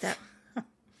 How about that?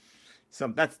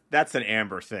 So that's an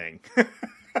Amber thing.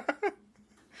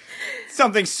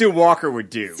 Something Sue Walker would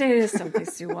do. It is something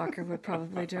Sue Walker would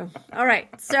probably do. All right.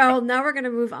 So now we're going to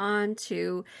move on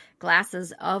to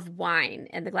glasses of wine.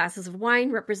 And the glasses of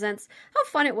wine represents how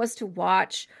fun it was to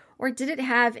watch, or did it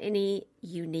have any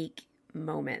unique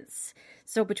moments.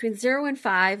 So between 0 and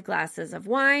 5 glasses of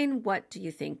wine, what do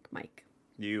you think, Mike?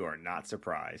 You are not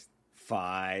surprised.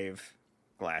 5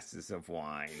 glasses of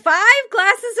wine. 5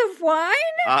 glasses of wine?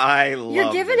 I love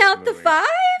You're giving this out movie. the 5?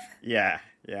 Yeah,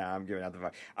 I'm giving out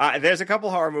the 5. There's a couple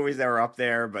horror movies that are up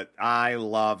there, but I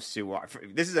love Sue.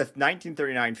 This is a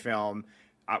 1939 film.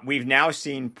 We've now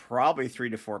seen probably 3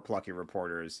 to 4 Plucky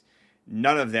Reporters.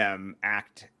 None of them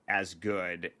act as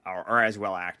good or as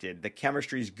well acted. The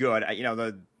chemistry's good.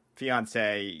 The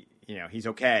fiance, he's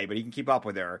okay, but he can keep up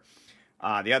with her.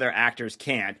 The other actors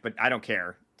can't, but I don't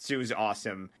care. Sue's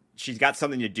awesome. She's got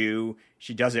something to do.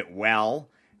 She does it well.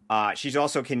 She's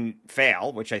also can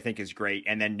fail, which I think is great,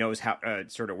 and then knows how to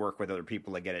sort of work with other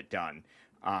people to get it done.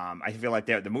 I feel like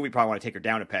the movie probably want to take her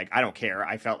down a peg. I don't care.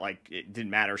 I felt like it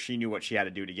didn't matter. She knew what she had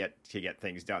to do to get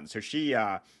things done. So she's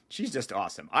just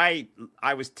awesome. I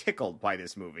was tickled by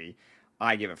this movie.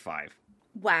 I give it 5.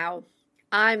 Wow.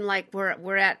 I'm like, we're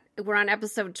on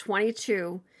episode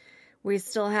 22. We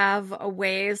still have a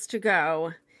ways to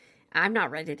go. I'm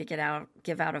not ready to give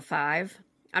out a 5.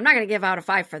 I'm not going to give out a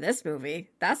 5 for this movie.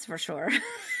 That's for sure.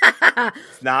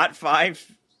 It's not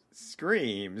 5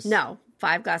 screams. No,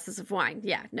 5 glasses of wine.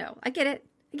 Yeah, no, I get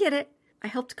it. I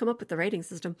helped come up with the rating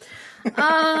system.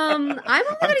 I'm only going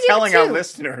to give it 2. Telling our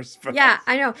listeners. But... Yeah,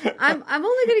 I know. I'm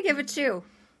only going to give it 2.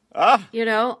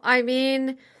 I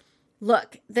mean,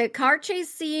 look, the car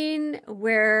chase scene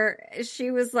where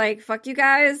she was like, fuck you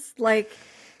guys, like,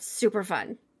 super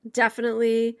fun.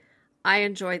 Definitely, I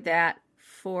enjoyed that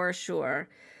for sure.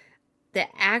 The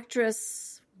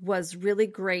actress was really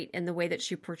great in the way that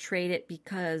she portrayed it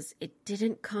because it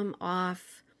didn't come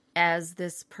off as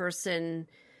this person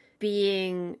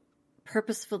being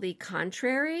purposefully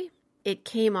contrary. It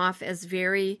came off as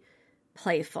very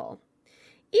playful.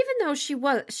 Even though she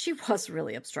was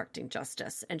really obstructing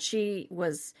justice, and she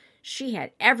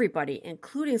had everybody,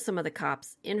 including some of the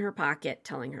cops, in her pocket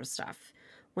telling her stuff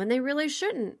when they really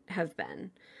shouldn't have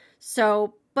been.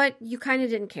 So, but you kind of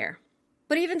didn't care.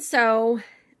 But even so,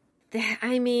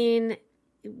 I mean,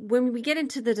 when we get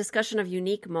into the discussion of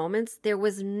unique moments, there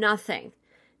was nothing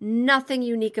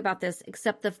unique about this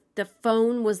except the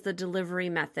phone was the delivery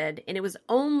method, and it was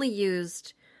only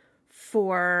used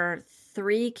for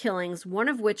 3 killings, one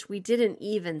of which we didn't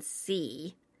even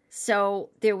see.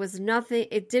 So there was nothing,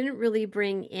 it didn't really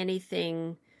bring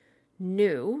anything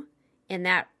new in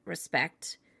that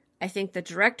respect. I think the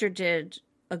director did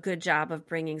a good job of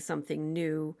bringing something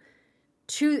new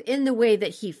in the way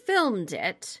that he filmed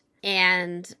it.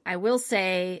 And I will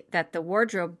say that the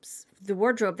wardrobe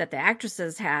that the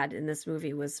actresses had in this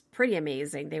movie was pretty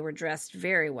amazing. They were dressed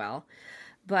very well,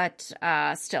 but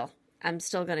still, I'm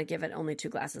still going to give it only 2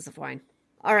 glasses of wine.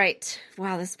 All right.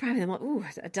 Wow, this is probably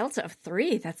a delta of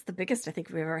 3. That's the biggest I think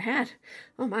we've ever had.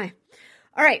 Oh my.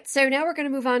 All right, so now we're going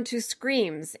to move on to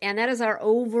Screams, and that is our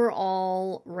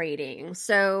overall rating.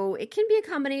 So it can be a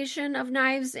combination of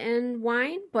knives and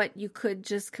wine, but you could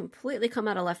just completely come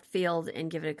out of left field and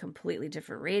give it a completely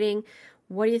different rating.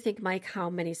 What do you think, Mike? How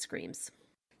many Screams?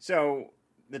 So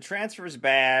the transfer is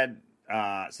bad,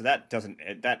 so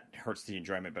that hurts the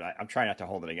enjoyment, but I'm trying not to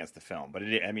hold it against the film. But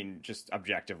just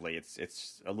objectively,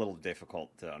 it's a little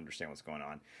difficult to understand what's going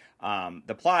on.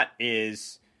 The plot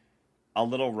is a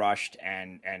little rushed,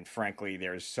 and frankly,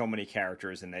 there's so many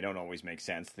characters and they don't always make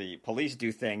sense. The police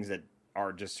do things that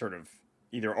are just sort of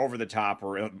either over the top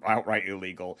or outright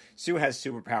illegal. Sue has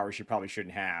superpowers she probably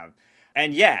shouldn't have.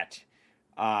 And yet,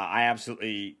 I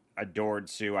absolutely adored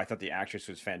Sue. I thought the actress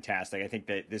was fantastic. I think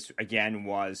that this, again,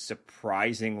 was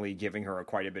surprisingly giving her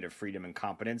quite a bit of freedom and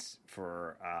competence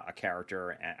for a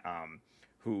character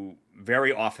who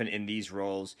very often in these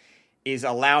roles is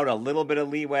allowed a little bit of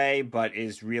leeway, but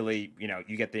is really,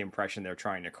 you get the impression they're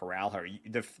trying to corral her.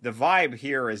 The vibe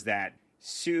here is that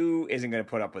Sue isn't going to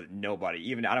put up with nobody.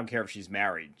 Even, I don't care if she's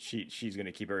married. She's going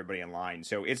to keep everybody in line.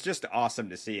 So it's just awesome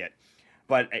to see it.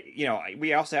 But,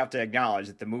 we also have to acknowledge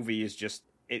that the movie is just,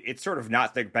 it's sort of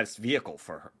not the best vehicle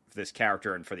for her, for this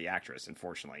character and for the actress,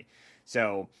 unfortunately.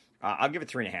 So I'll give it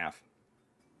 3.5.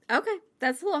 Okay.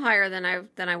 That's a little higher than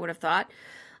I would have thought.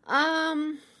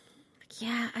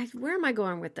 Yeah, where am I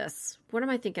going with this? What am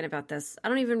I thinking about this? I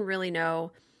don't even really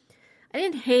know. I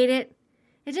didn't hate it.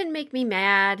 It didn't make me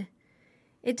mad.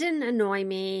 It didn't annoy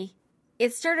me.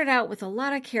 It started out with a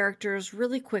lot of characters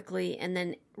really quickly and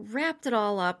then wrapped it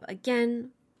all up again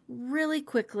really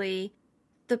quickly.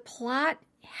 The plot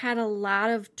had a lot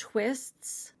of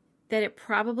twists that it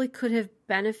probably could have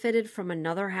benefited from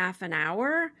another half an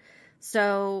hour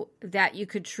so that you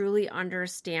could truly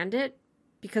understand it,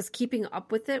 because keeping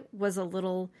up with it was a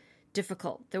little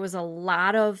difficult. There was a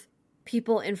lot of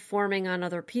people informing on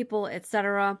other people,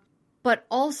 etc. But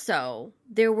also,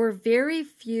 there were very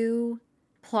few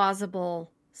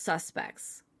plausible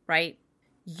suspects, right?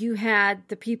 You had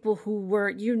the people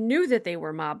you knew that they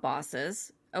were mob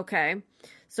bosses, okay?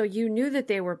 So you knew that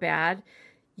they were bad.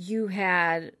 You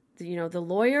had, the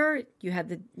lawyer, you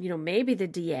had maybe the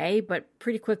DA, but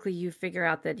pretty quickly you figure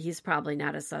out that he's probably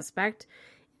not a suspect.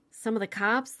 Some of the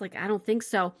cops, I don't think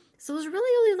so. So there's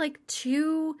really only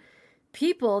 2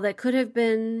 people that could have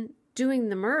been doing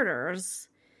the murders.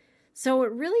 So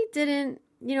it really didn't,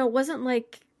 it wasn't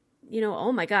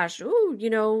oh my gosh,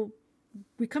 ooh,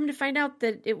 we come to find out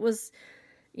that it was,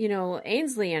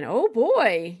 Ainsley, and oh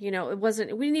boy, it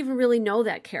wasn't, we didn't even really know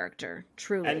that character,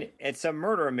 truly. And it's a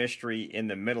murder mystery in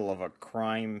the middle of a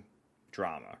crime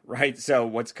drama, right? So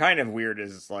what's kind of weird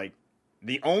is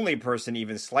the only person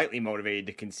even slightly motivated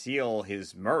to conceal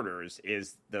his murders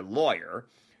is the lawyer,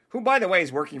 who, by the way,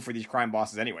 is working for these crime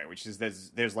bosses anyway, which is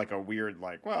there's a weird,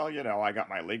 well, I got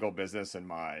my legal business and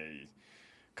my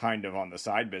kind of on the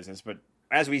side business. But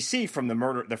as we see from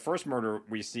the first murder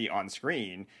we see on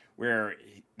screen, where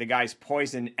the guy's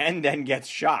poisoned and then gets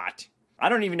shot, I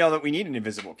don't even know that we need an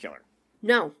invisible killer.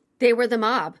 No, they were the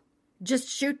mob. Just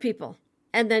shoot people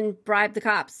and then bribe the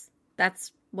cops.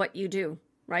 That's what you do,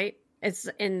 right?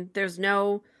 And there's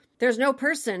no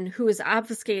person who is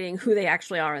obfuscating who they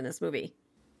actually are in this movie.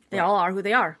 They all are who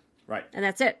they are. Right. And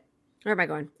that's it. Where am I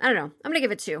going? I don't know. I'm going to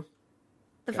give it 2.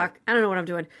 The fuck? I don't know what I'm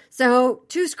doing. So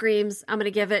 2 screams I'm going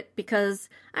to give it because,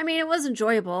 it was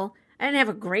enjoyable. I didn't have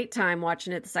a great time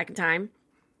watching it the second time.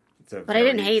 But I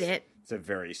didn't hate it. It's a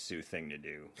very Sue thing to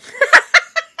do.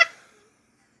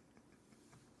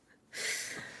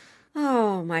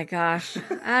 Oh my gosh.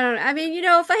 If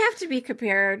I have to be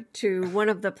compared to one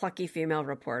of the plucky female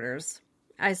reporters,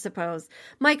 I suppose.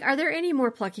 Mike, are there any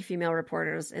more plucky female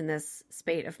reporters in this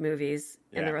spate of movies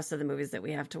and the rest of the movies that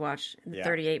we have to watch?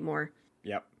 38 more.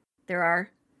 Yep. There are?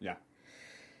 Yeah.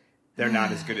 They're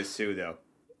not as good as Sue, though.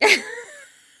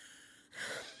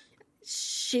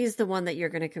 She's the one that you're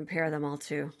going to compare them all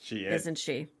to. She is. Isn't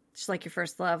she? She's like your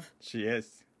first love. She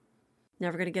is.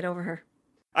 Never going to get over her.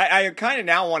 I kind of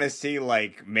now want to see,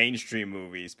 mainstream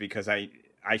movies because I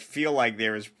feel like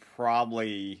there is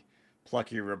probably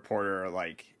plucky reporter,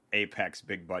 Apex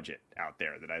big budget out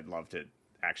there that I'd love to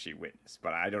actually witness.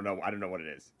 But I don't know what it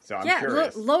is. So I'm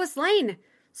curious. Lois Lane,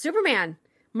 Superman,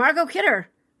 Margot Kidder,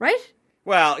 right?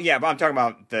 Well, yeah, but I'm talking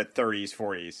about the 30s,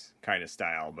 40s kind of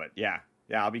style. But yeah,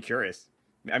 I'll be curious.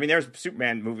 There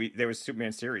was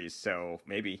Superman series, so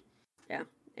maybe. Yeah.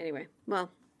 Anyway, well,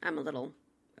 I'm a little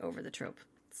over the trope,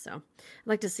 so I'd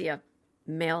like to see a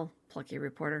male plucky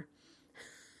reporter.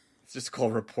 It's just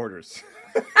called reporters.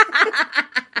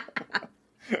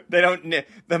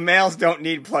 The males don't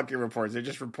need plucky reporters. They're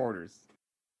just reporters.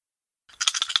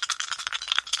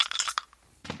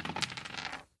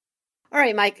 All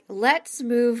right, Mike, let's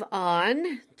move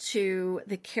on to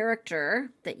the character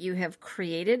that you have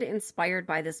created inspired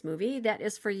by this movie that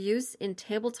is for use in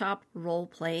tabletop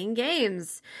role-playing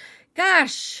games.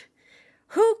 Gosh,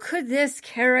 who could this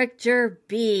character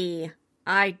be?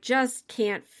 I just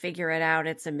can't figure it out.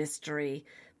 It's a mystery,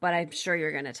 but I'm sure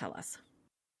you're going to tell us.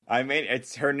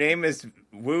 Her name is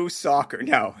Woo Soccer.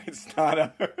 No, it's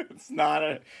not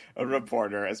a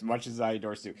reporter as much as I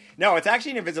adore Sue. No, it's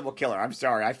actually an invisible killer. I'm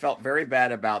sorry. I felt very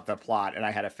bad about the plot and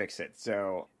I had to fix it.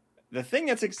 So the thing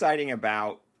that's exciting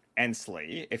about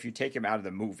Ainsley, if you take him out of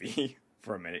the movie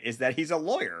for a minute, is that he's a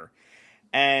lawyer.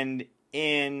 And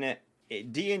in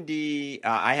D&D,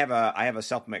 I have a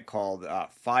supplement called 5e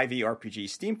RPG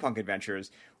Steampunk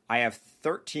Adventures. I have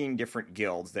 13 different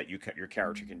guilds that your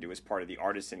character can do as part of the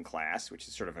artisan class, which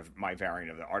is sort of my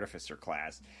variant of the artificer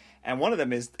class. And one of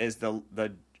them is the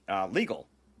legal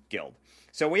guild.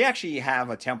 So we actually have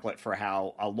a template for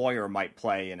how a lawyer might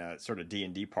play in a sort of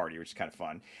D&D party, which is kind of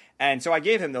fun. And so I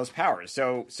gave him those powers.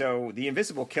 So the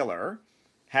Invisible Killer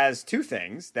has 2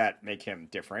 things that make him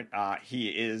different. He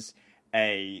is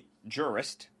a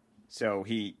jurist, so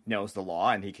he knows the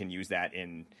law, and he can use that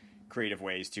in creative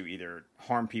ways to either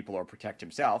harm people or protect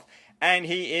himself. And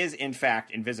he is, in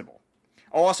fact, invisible.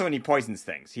 Also, and he poisons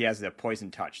things. He has the poison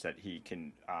touch that he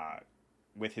can,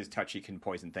 with his touch, he can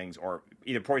poison things, or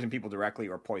either poison people directly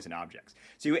or poison objects.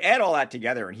 So you add all that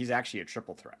together, and he's actually a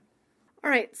triple threat. All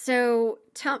right, so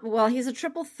he's a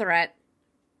triple threat,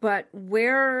 but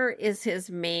where is his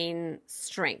main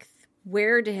strength?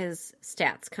 Where do his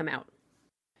stats come out?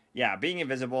 Yeah, being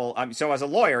invisible. So as a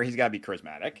lawyer, he's got to be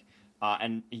charismatic.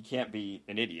 And he can't be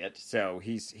an idiot, so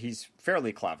he's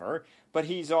fairly clever, but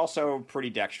he's also pretty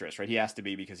dexterous, right? He has to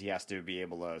be, because he has to be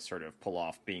able to sort of pull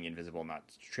off being invisible, not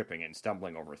tripping and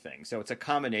stumbling over things. So it's a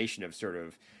combination of sort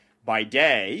of, by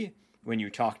day, when you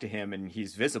talk to him and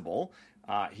he's visible,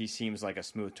 he seems like a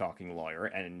smooth-talking lawyer,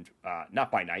 and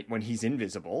not by night. When he's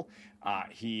invisible,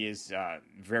 he is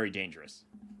very dangerous.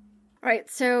 All right,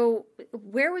 so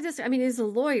where would this... I mean, he's a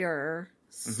lawyer,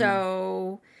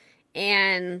 so...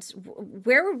 And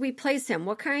where would we place him?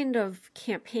 What kind of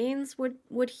campaigns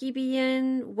would he be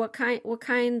in? What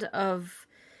kind of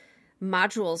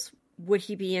modules would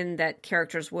he be in that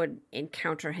characters would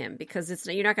encounter him? Because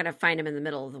you're not going to find him in the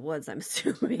middle of the woods, I'm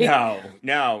assuming.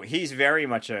 No. He's very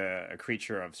much a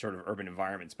creature of sort of urban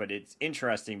environments, but it's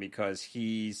interesting because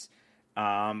he's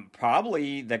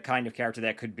probably the kind of character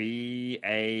that could be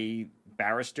a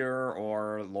barrister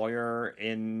or lawyer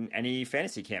in any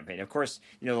fantasy campaign. Of course,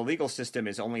 the legal system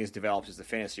is only as developed as the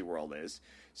fantasy world is.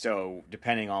 So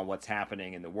depending on what's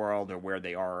happening in the world or where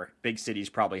they are, big cities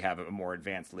probably have a more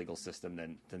advanced legal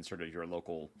system than sort of your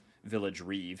local village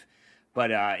reeve.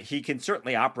 But he can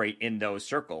certainly operate in those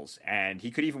circles, and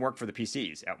he could even work for the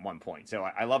PCs at one point. So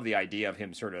I love the idea of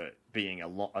him sort of being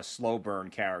a slow burn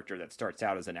character that starts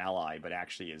out as an ally, but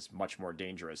actually is much more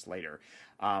dangerous later.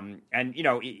 And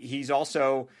he's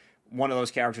also one of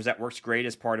those characters that works great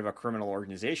as part of a criminal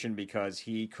organization because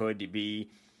he could be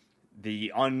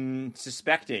the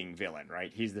unsuspecting villain,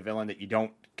 right? He's the villain that you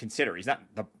don't consider. He's not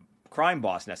the crime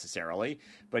boss necessarily,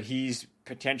 but he's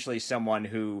potentially someone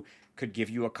who could give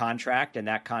you a contract, and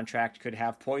that contract could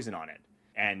have poison on it.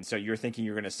 And so you're thinking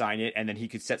you're going to sign it, and then he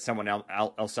could set someone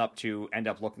else up to end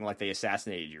up looking like they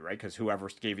assassinated you, right? Because whoever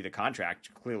gave you the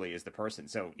contract clearly is the person.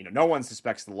 So, no one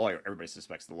suspects the lawyer. Everybody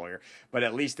suspects the lawyer. But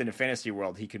at least in a fantasy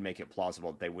world, he could make it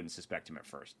plausible that they wouldn't suspect him at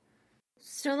first.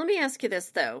 So let me ask you this,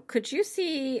 though. Could you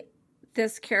see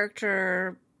this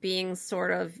character being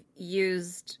sort of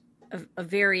used, a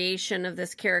variation of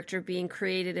this character being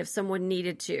created if someone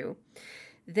needed to?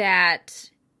 That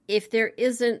if there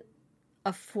isn't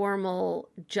a formal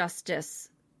justice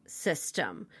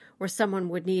system where someone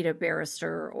would need a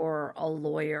barrister or a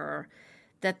lawyer,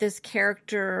 that this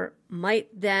character might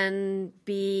then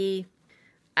be,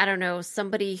 I don't know,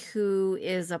 somebody who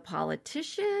is a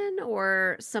politician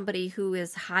or somebody who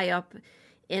is high up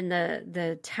in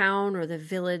the town or the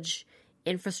village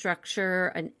infrastructure,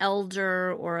 an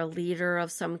elder or a leader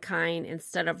of some kind,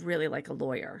 instead of really like a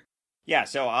lawyer. Yeah,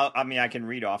 so I can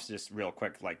read off just real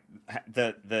quick. Like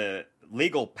the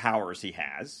legal powers he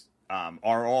has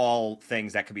are all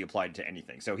things that could be applied to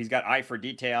anything. So he's got eye for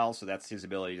detail, so that's his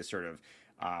ability to sort of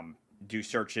do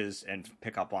searches and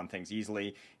pick up on things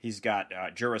easily. He's got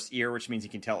juris ear, which means he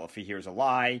can tell if he hears a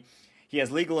lie. He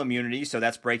has legal immunity, so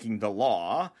that's breaking the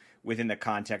law within the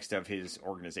context of his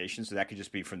organization. So that could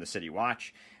just be from the City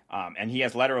Watch. And he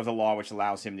has letter of the law, which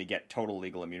allows him to get total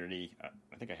legal immunity.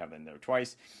 I think I have that in there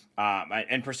twice.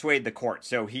 And persuade the court.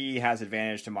 So he has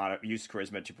advantage to use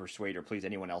charisma to persuade or please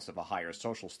anyone else of a higher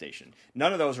social station.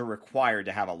 None of those are required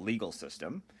to have a legal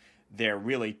system. They're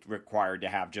really required to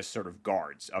have just sort of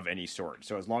guards of any sort.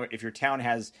 So if your town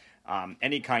has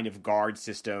any kind of guard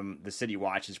system, the City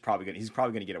Watch is he's probably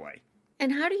going to get away.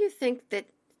 And how do you think that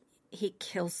he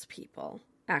kills people,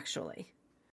 actually?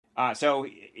 So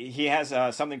he has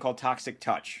something called Toxic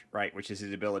Touch, right, which is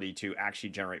his ability to actually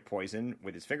generate poison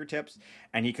with his fingertips,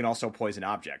 and he can also poison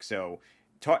objects. So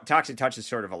Toxic Touch is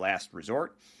sort of a last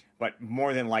resort, but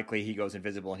more than likely he goes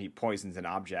invisible and he poisons an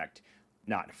object,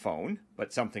 not a phone,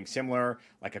 but something similar,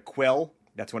 like a quill.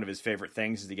 That's one of his favorite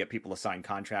things, is to get people to sign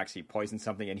contracts. He poisons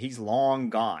something, and he's long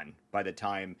gone by the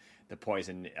time the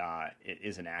poison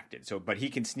is enacted. But he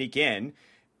can sneak in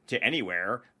to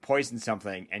anywhere, poison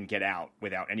something, and get out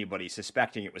without anybody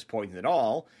suspecting it was poison at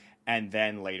all. And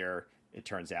then later, it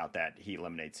turns out that he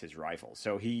eliminates his rival.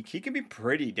 So he can be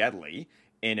pretty deadly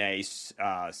in a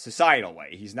societal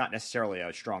way. He's not necessarily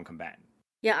a strong combatant.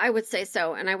 Yeah, I would say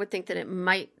so. And I would think that it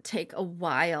might take a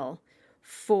while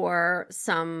for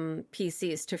some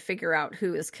PCs to figure out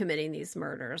who is committing these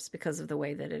murders because of the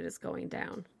way that it is going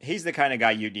down. He's the kind of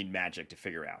guy you'd need magic to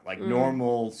figure out. Like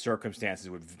normal circumstances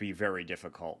would be very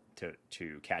difficult to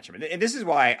catch him. And this is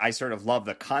why I sort of love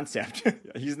the concept.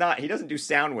 He doesn't do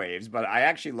sound waves, but I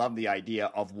actually love the idea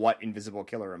of what Invisible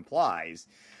Killer implies.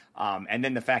 And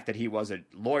then the fact that he was a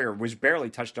lawyer was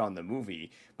barely touched on in the movie,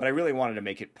 but I really wanted to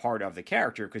make it part of the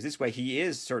character because this way he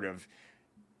is sort of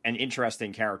an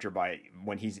interesting character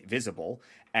when he's visible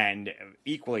and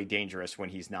equally dangerous when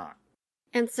he's not.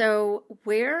 And so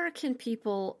where can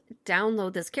people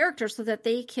download this character so that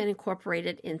they can incorporate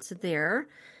it into their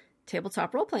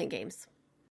tabletop role-playing games?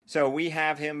 So we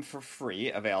have him for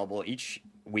free available each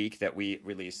week that we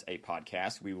release a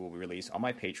podcast. We will release on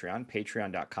my Patreon,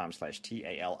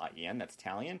 patreon.com/TALIEN. That's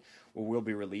Talion. We'll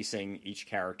be releasing each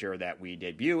character that we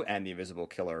debut, and the Invisible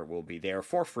Killer will be there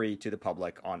for free to the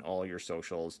public on all your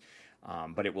socials.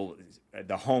 But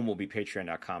the home will be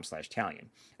patreon.com/Talion.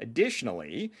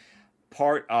 Additionally,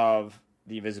 part of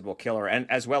the Invisible Killer, and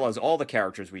as well as all the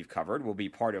characters we've covered, will be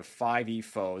part of 5e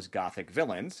Foe's Gothic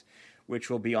Villains, which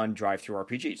will be on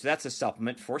DriveThruRPG. So that's a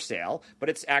supplement for sale, but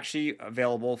it's actually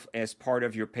available as part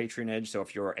of your patronage. So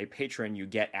if you're a patron, you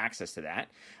get access to that.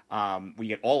 We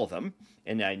get all of them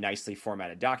in a nicely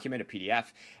formatted document, a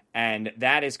PDF, and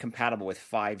that is compatible with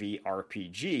 5e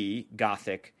RPG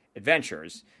Gothic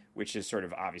Adventures, which is sort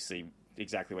of obviously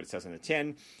exactly what it says on the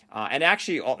tin. And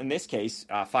actually, in this case,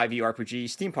 5e RPG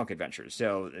Steampunk Adventures.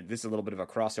 So this is a little bit of a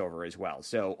crossover as well.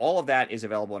 So all of that is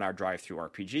available in our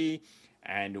DriveThruRPG,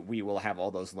 and we will have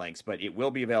all those links. But it will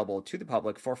be available to the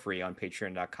public for free on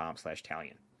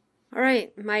patreon.com/Talion. All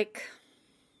right, Mike.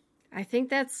 I think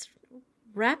that's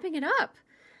wrapping it up.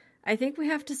 I think we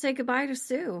have to say goodbye to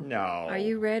Sue. No. Are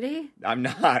you ready? I'm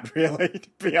not, really, to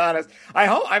be honest.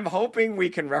 I'm hoping we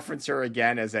can reference her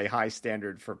again as a high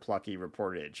standard for plucky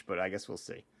reportage, but I guess we'll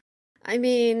see. I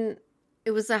mean,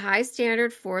 it was a high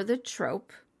standard for the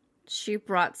trope. She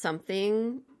brought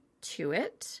something to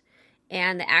it,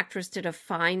 and the actress did a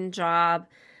fine job.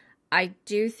 I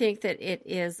do think that it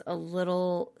is a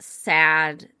little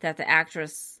sad that the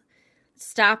actress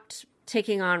stopped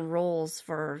taking on roles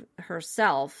for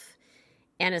herself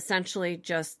and essentially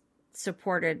just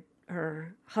supported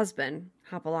her husband,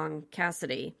 Hopalong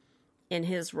Cassidy, in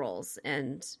his roles.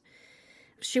 And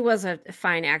she was a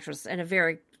fine actress and a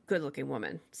very good-looking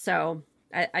woman. So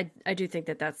I do think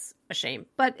that that's a shame.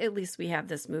 But at least we have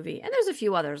this movie. And there's a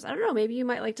few others. I don't know. Maybe you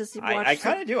might like to see. I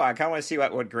kind of do. I kind of want to see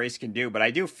what Grace can do. But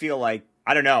I do feel like,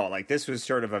 I don't know, like this was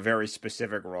sort of a very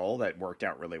specific role that worked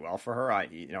out really well for her.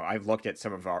 I've looked at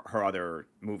some of her other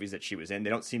movies that she was in. They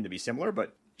don't seem to be similar,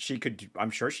 but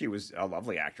I'm sure she was a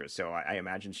lovely actress. So I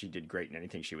imagine she did great in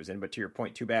anything she was in. But to your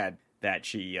point, too bad that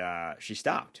she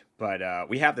stopped. But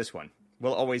we have this one.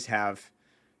 We'll always have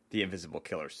the Invisible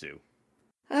Killer, Sue.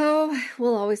 Oh,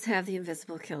 we'll always have the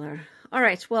Invisible Killer. All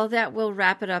right. Well, that will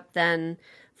wrap it up then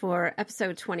for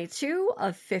episode 22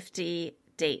 of 50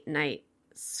 Date Night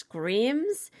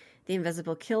Screams, The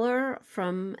Invisible Killer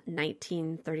from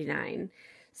 1939.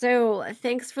 So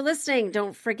thanks for listening.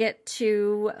 Don't forget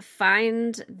to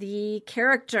find the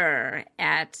character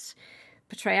at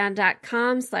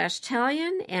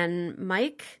patreon.com/Talion. And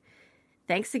Mike,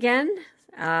 thanks again.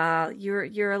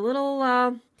 You're a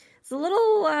little, it's a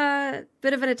little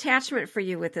bit of an attachment for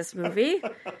you with this movie.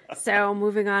 So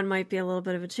moving on might be a little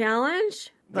bit of a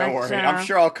challenge. Don't worry. I'm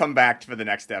sure I'll come back for the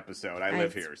next episode. I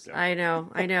live here. So I know.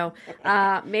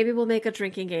 Maybe we'll make a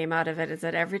drinking game out of it. Is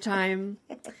that every time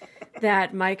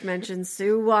that Mike mentions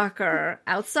Sue Walker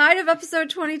outside of episode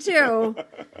 22,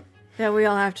 that we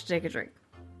all have to take a drink?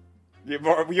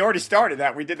 We already started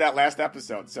that. We did that last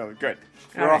episode. So good.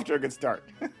 We're off to a good start.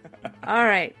 All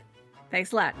right.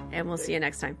 Thanks a lot. And we'll see you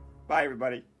next time. Bye,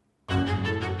 everybody.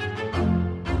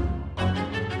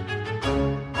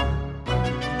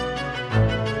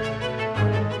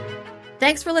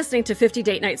 Thanks for listening to 50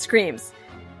 Date Night Screams.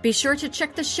 Be sure to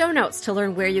check the show notes to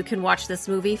learn where you can watch this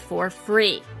movie for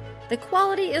free. The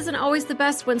quality isn't always the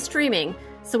best when streaming,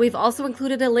 so we've also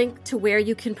included a link to where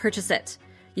you can purchase it.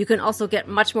 You can also get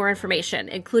much more information,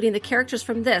 including the characters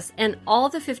from this and all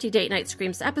the 50 Date Night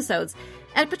Screams episodes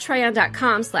at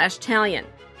patreon.com/Talion.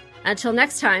 Until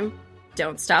next time,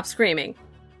 don't stop screaming.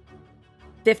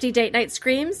 50 Date Night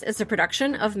Screams is a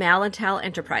production of Mal and Tal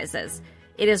Enterprises.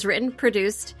 It is written,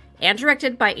 produced, and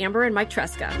directed by Amber and Mike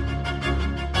Tresca.